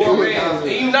 4 bands.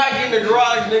 And you not getting the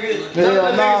garage, nigga. None of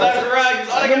the niggas out the garage.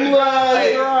 All they got the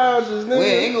garages, nigga. We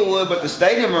in Inglewood, but the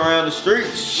stadium around the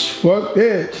streets. Fuck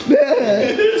that.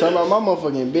 Talking about my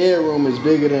motherfucking bedroom is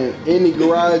bigger than any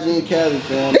garage in Cali,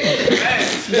 fam.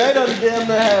 They don't damn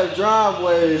near have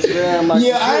driveways, fam. Like,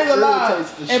 yeah, I ain't gonna lie.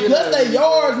 And plus they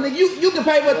yards, nigga. You can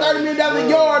pay for $30 million a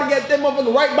yard to get that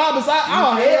motherfucker right by beside.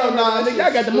 Oh hell nah, nigga.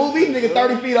 I got to move these niggas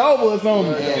 30 feet over or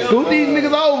something. Scoot these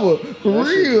niggas over. For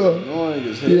real.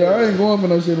 Yeah, I ain't going for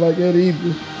no shit like that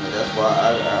either. That's why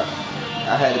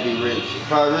I had to be rich.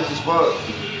 Probably rich as fuck.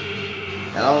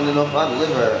 And I don't even know if I live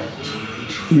there.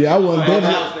 Yeah, I wasn't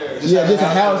definitely. Yeah, just a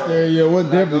house there. Yeah,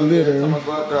 wasn't definitely live there. Every time I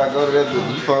go out there, I go to that.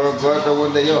 Before I go out there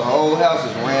one day, your whole house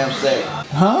is ramsacked.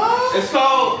 Huh? It's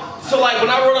called. So like when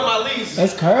I wrote up my lease.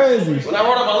 That's crazy. When I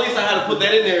wrote up my lease, I had to put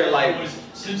that in there. Like,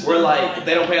 where like if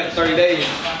they don't pay after 30 days,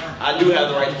 I do have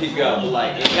the right to kick you out. But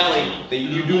like in Cali,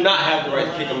 you do not have the right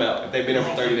to kick them out if they've been there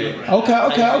for 30 days.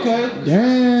 Okay.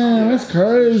 Damn, that's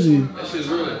crazy. That shit's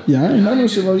real. Yeah, I ain't know no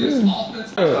shit like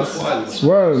that.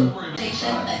 Swear.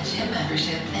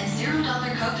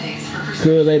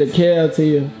 Cause they the cow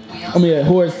tail. I mean a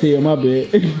horse tail, my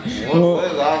bad. What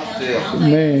is ox tail?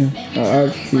 Man,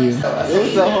 ox tail.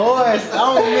 It's a horse. I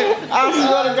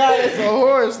swear to God, it's a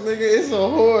horse, nigga. It's a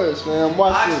horse, man.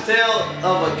 Watch Ox this. tail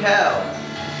of a cow.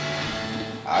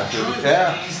 Ox tail of a cow.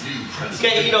 You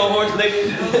can't eat no horse, nigga.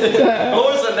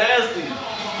 Horses are nasty.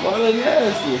 Why they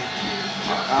nasty?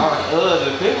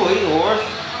 The people eat horse.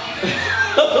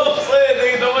 I'm saying,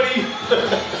 nigga, nobody eat.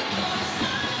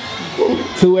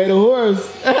 Two-way the horse.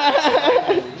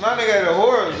 My nigga ate a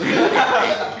horse.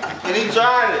 And he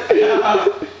tried it.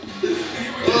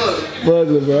 Fuck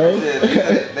it, bro.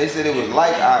 They said it was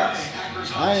like ox.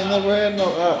 I ain't never had no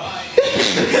ox.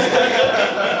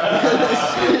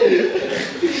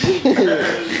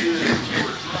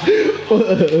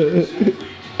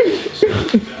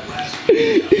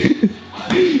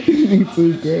 Me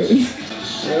too, guys.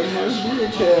 That must be a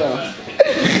cow.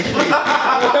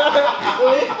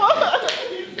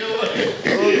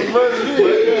 Fuck, dude.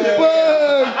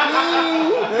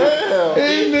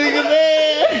 Nigga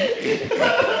there.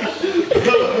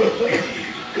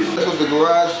 That's what the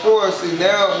garage for. See,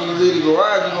 now when you leave the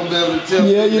garage, you're gonna be able to tell.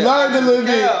 Yeah, you learned a little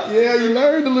bit. Yeah, you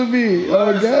learned a little bit.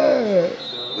 Oh, God.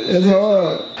 That's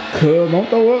hard. Cuz, don't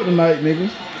throw up tonight, nigga.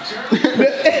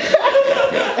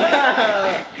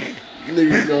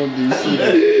 Niggas gonna be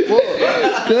shit.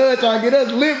 Cuz, trying to get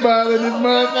us lip ball in this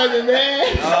motherfucker,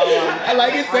 man. I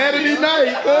like it Saturday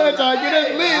night. Cuz, trying to get us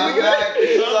lit. Look at that.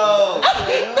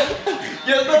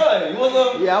 Yes, sir. You want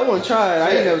some? Yeah, I wanna try it. I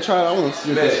ain't never tried it. I wanna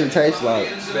see what this shit tastes like.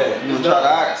 You wanna try the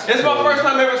ox? It's my first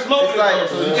time ever smoking. It's like,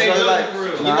 so you can't like, for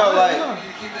real. you know, like,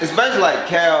 it's basically like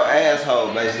cow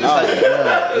asshole, basically. It's like,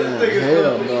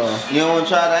 Hell no. you don't wanna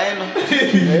try the anal?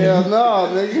 Hell no,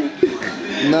 nigga.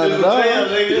 Not at all.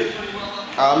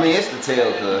 I mean, it's the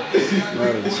tail, cuz.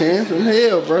 Not a chance in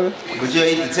hell, brother. But you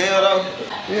eat the tail, though?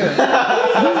 Yeah.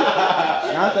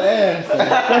 Not the ass.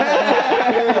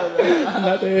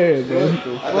 Not the head, bro.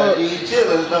 I thought you eat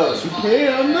chitlins, though.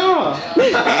 Hell no.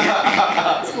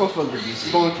 This motherfucker be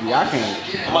spunky. I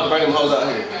can't. I'm about to bring them hoes out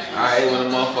here. I hate when a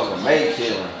motherfucker made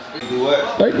chitlins. You do what?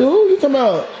 Like, who you talking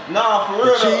about? Nah, for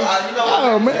real, though. You know what?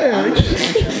 Oh, man.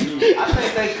 I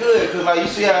think they could, cause like you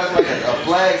see how it's like a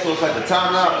flag, so it's like a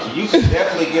timeout. You can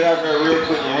definitely get out there real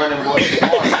quick and run and boy to the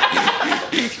water.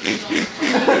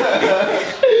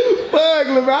 Fuck,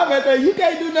 LeBron, I bet you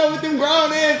can't do nothing with them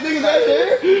grown ass niggas out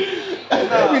there. I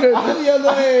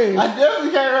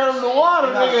definitely can't run them in the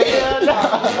water, nigga.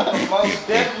 Most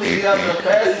definitely get out there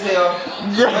fast as hell.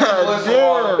 God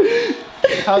damn.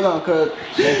 Hold on, cuz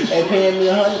they paying me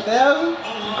 100,000?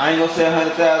 I ain't gonna say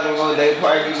 100,000. They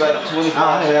probably give like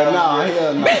 25,000. Hell no. This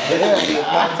is gonna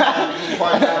be a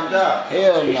part-time job.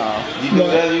 Hell no. You do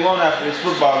whatever you want after this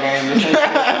football game. This ain't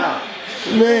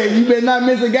full-time. Man, you better not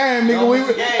miss a game,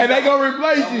 nigga. And they gonna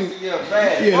replace you. Yeah,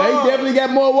 they definitely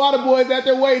got more water boys out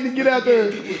there waiting to get out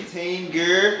there. You get team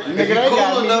gear. Nigga, If you're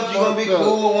cool enough, you're gonna be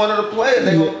cool with one of the players.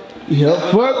 They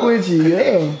gonna, fuck with you,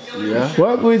 yeah.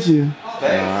 Fuck with you.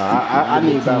 I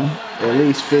need about at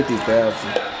least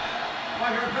 50,000.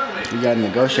 You gotta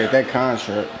negotiate that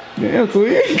contract. Damn,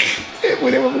 twin.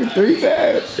 Whatever 3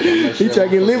 times. He try to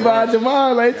get lit by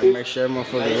Jamal, ain't you? Make sure that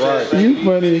motherfucker's right. You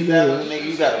funny as hell. nigga,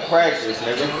 you gotta practice,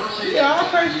 nigga. Yeah, I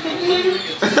practice with you.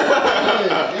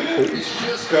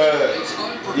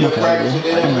 Cause you practice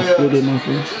with the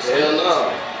NFL. Hell no.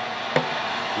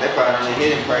 They probably only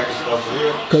hitting practice stuff for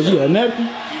real. Cause you a napkin.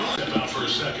 For a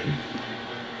second.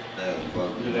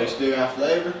 Do they still got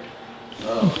flavor?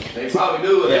 Oh, they probably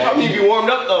do. They probably need to be warmed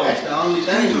up though. That's the only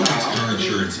thing. Car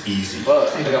insurance easy. Fuck,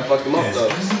 I think I fucked them up though.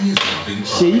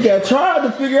 Shit, you gotta try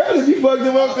to figure out if you fucked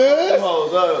them up, cuz.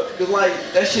 Cause like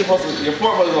that shit supposed to, your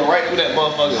fork supposed to go right through that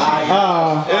motherfucker.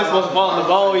 It's supposed to fall on the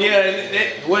bone,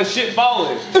 yeah. When shit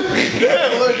falling.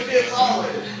 When shit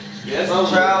falling. Yes, I'm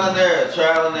trial and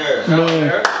error.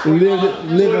 Man,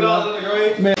 living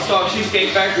Man, saw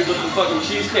Cheesecake Factory with the fucking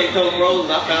cheesecake coat rolls,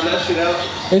 and I found that shit out.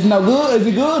 It's no good? Is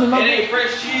it good or not? It ain't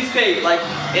fresh cheesecake, like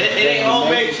it ain't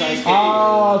homemade cheesecake.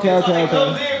 Oh, okay. It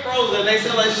comes in frozen. They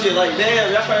sell that shit like,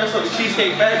 damn, y'all probably from the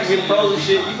Cheesecake Factory getting frozen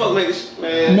shit. You supposed to make this,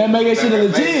 man. Make that shit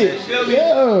legit.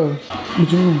 Yeah.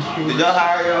 What you mean? Did y'all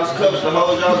hire y'all's cups to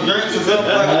hold y'all drinks or something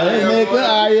like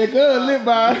that? Good, lit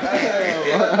by.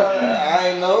 I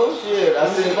ain't know shit. I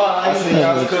seen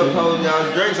y'all's cups holding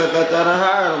y'all's drinks. I thought y'all done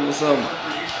hired them or something.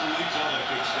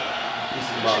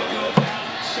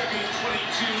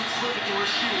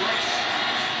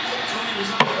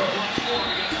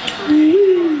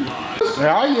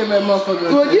 I get that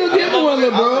motherfucker. Well, you give me one,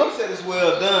 little bro. You said it's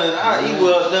well done. I eat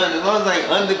well done as long as I ain't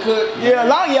undercooked. Yeah,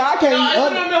 I can't eat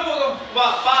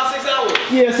about 5-6 hours.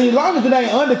 Yeah, see, as long as it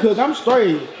ain't undercooked, I'm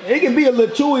straight. It can be a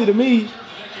little chewy to me.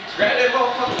 Grab that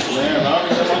motherfucker.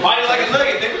 Man, bite it like a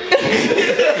nugget, nigga.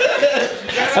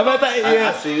 I'm about to say, yeah.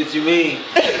 I see what you mean.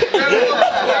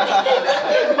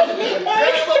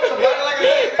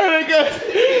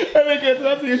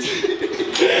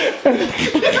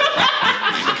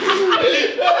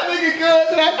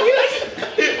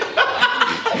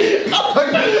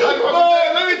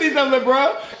 Let me see something,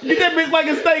 bro. Get that bitch like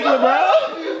a steak, bro.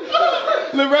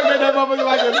 LeBron got that motherfucker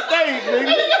like a steak,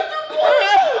 nigga.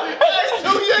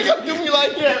 You ain't gonna do me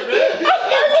like that, man.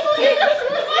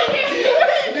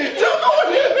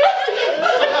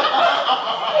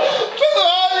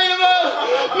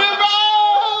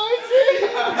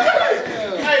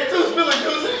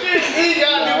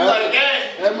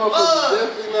 That motherfucker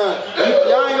definitely not.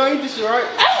 Y'all ain't gonna eat this shit, right?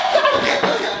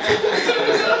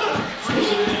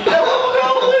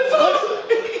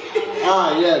 Ah,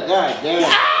 yeah, god damn.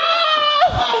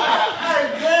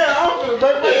 Damn, I'm gonna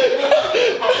break my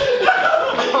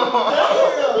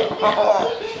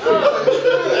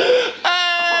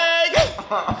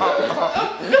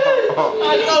I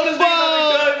know this nigga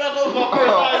done my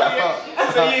first 5 years. I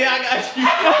said, yeah, I got you.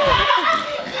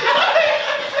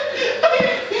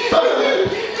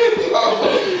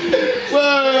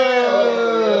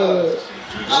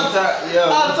 I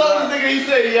told this nigga, he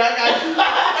said, yeah, I got you.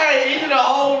 Hey, he did a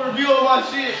whole review of my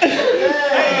shit.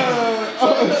 Hey,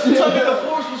 told me the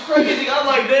force was crazy. I'm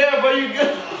like, damn, bro, you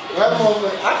good? That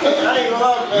moment, I ain't gonna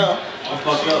lie now. I'm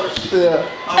fucked up. Yeah.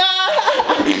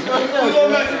 We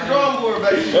going back to the drawing board,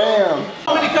 baby. Damn.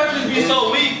 How many countries be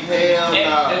so weak? Hell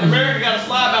and America got to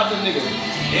slide out them niggas.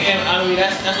 And I mean,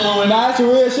 that's the only way. Nah, it's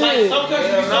real shit. Like, some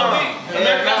countries be so weak.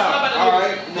 America got to slide out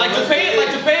them niggas. Like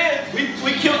Japan,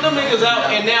 we killed them niggas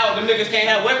out, and now the niggas can't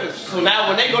have weapons. So now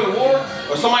when they go to war,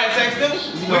 or somebody attacks them,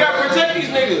 we got to protect these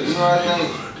niggas. You know what I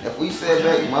think? If we sat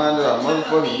back and minded our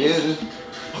motherfucking business,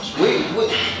 you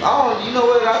know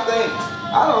what I think?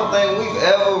 I don't think we've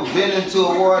ever been into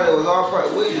a war that was our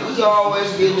part. We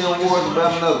always getting in wars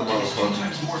about another motherfucker.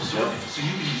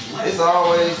 It's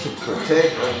always to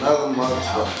protect another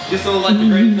motherfucker. Just so like the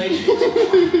great nation.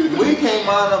 We can't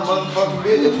mind our motherfucking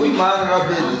business. If we minded our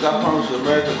business, I promise you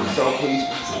America would be so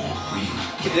peaceful.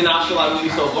 But then I feel like we'd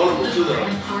be so vulnerable too though.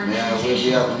 Yeah, we'll be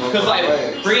having no because like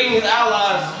bringing his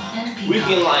allies, we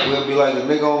can like we'll be like a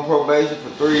nigga on probation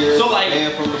for 3 years. So like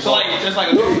just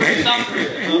like a South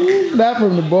Korea. Not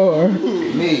from the bar.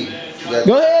 Me.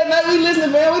 Go ahead, man. We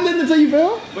listening, man. We listening to you,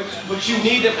 Phil. But you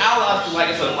need them allies to like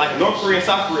it's like North Korea and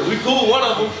South Korea. We cool with one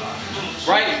of them,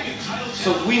 right?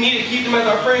 So we need to keep them as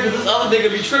our friends because this other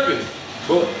nigga be tripping.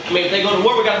 But I mean, if they go to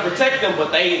war, we gotta protect them. But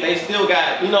they still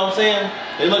got, you know what I'm saying?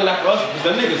 They looking out for us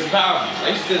because the niggas powerful.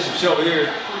 They still some shit over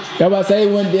here. Y'all about to say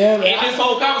one damn. And this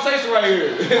whole conversation right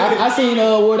here. I seen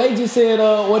where they just said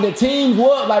what the teams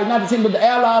was like, not the team but the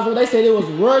allies. Where they said it was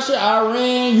Russia,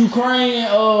 Iran, Ukraine,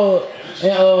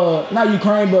 not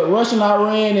Ukraine, but Russia,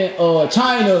 Iran, and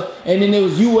China, and then it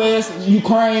was U.S.,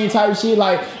 Ukraine type shit.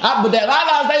 Like, but that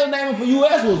allies they were naming for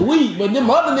U.S. was weak, but them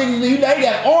other niggas, they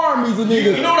got armies of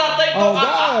niggas. You know what I think? Oh,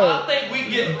 I think we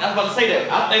get. I was about to say that.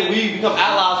 I think we become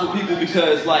allies with people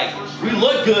because like we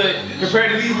look good compared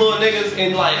to these little niggas,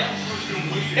 and like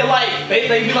they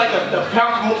be like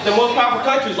the most powerful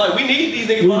countries. Like we need these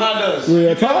niggas behind us.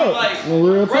 Real talk. Like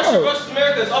real Russia's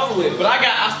America is over with, but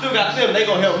I still got them. They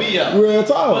gonna help me out. Real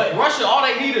talk. But Russia, all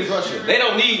they need is Russia. They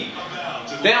don't need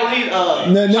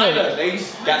China. They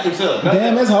just got themselves.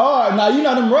 Damn, it's hard. Now you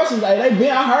know them Russians. Like, I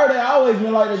heard they always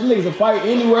been like these niggas to fight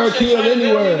anywhere, kill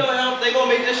anywhere. They gonna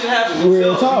make that shit happen.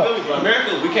 Real talk. But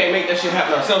America, we can't make that shit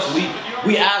happen ourselves. So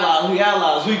we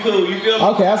allies, we cool. You feel me?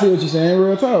 Okay, I see what you're saying.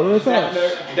 Real talk, real talk.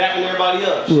 Dapping everybody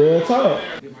up. Real talk.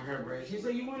 Get my hair braids. She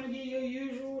said, "You want to get your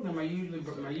usual?" No, my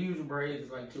usual braids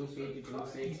is like $250,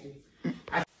 $260.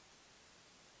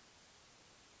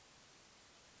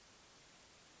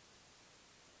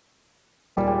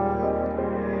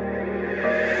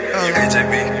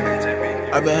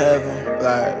 I've been having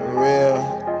like real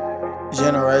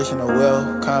generational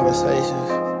wealth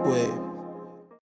conversations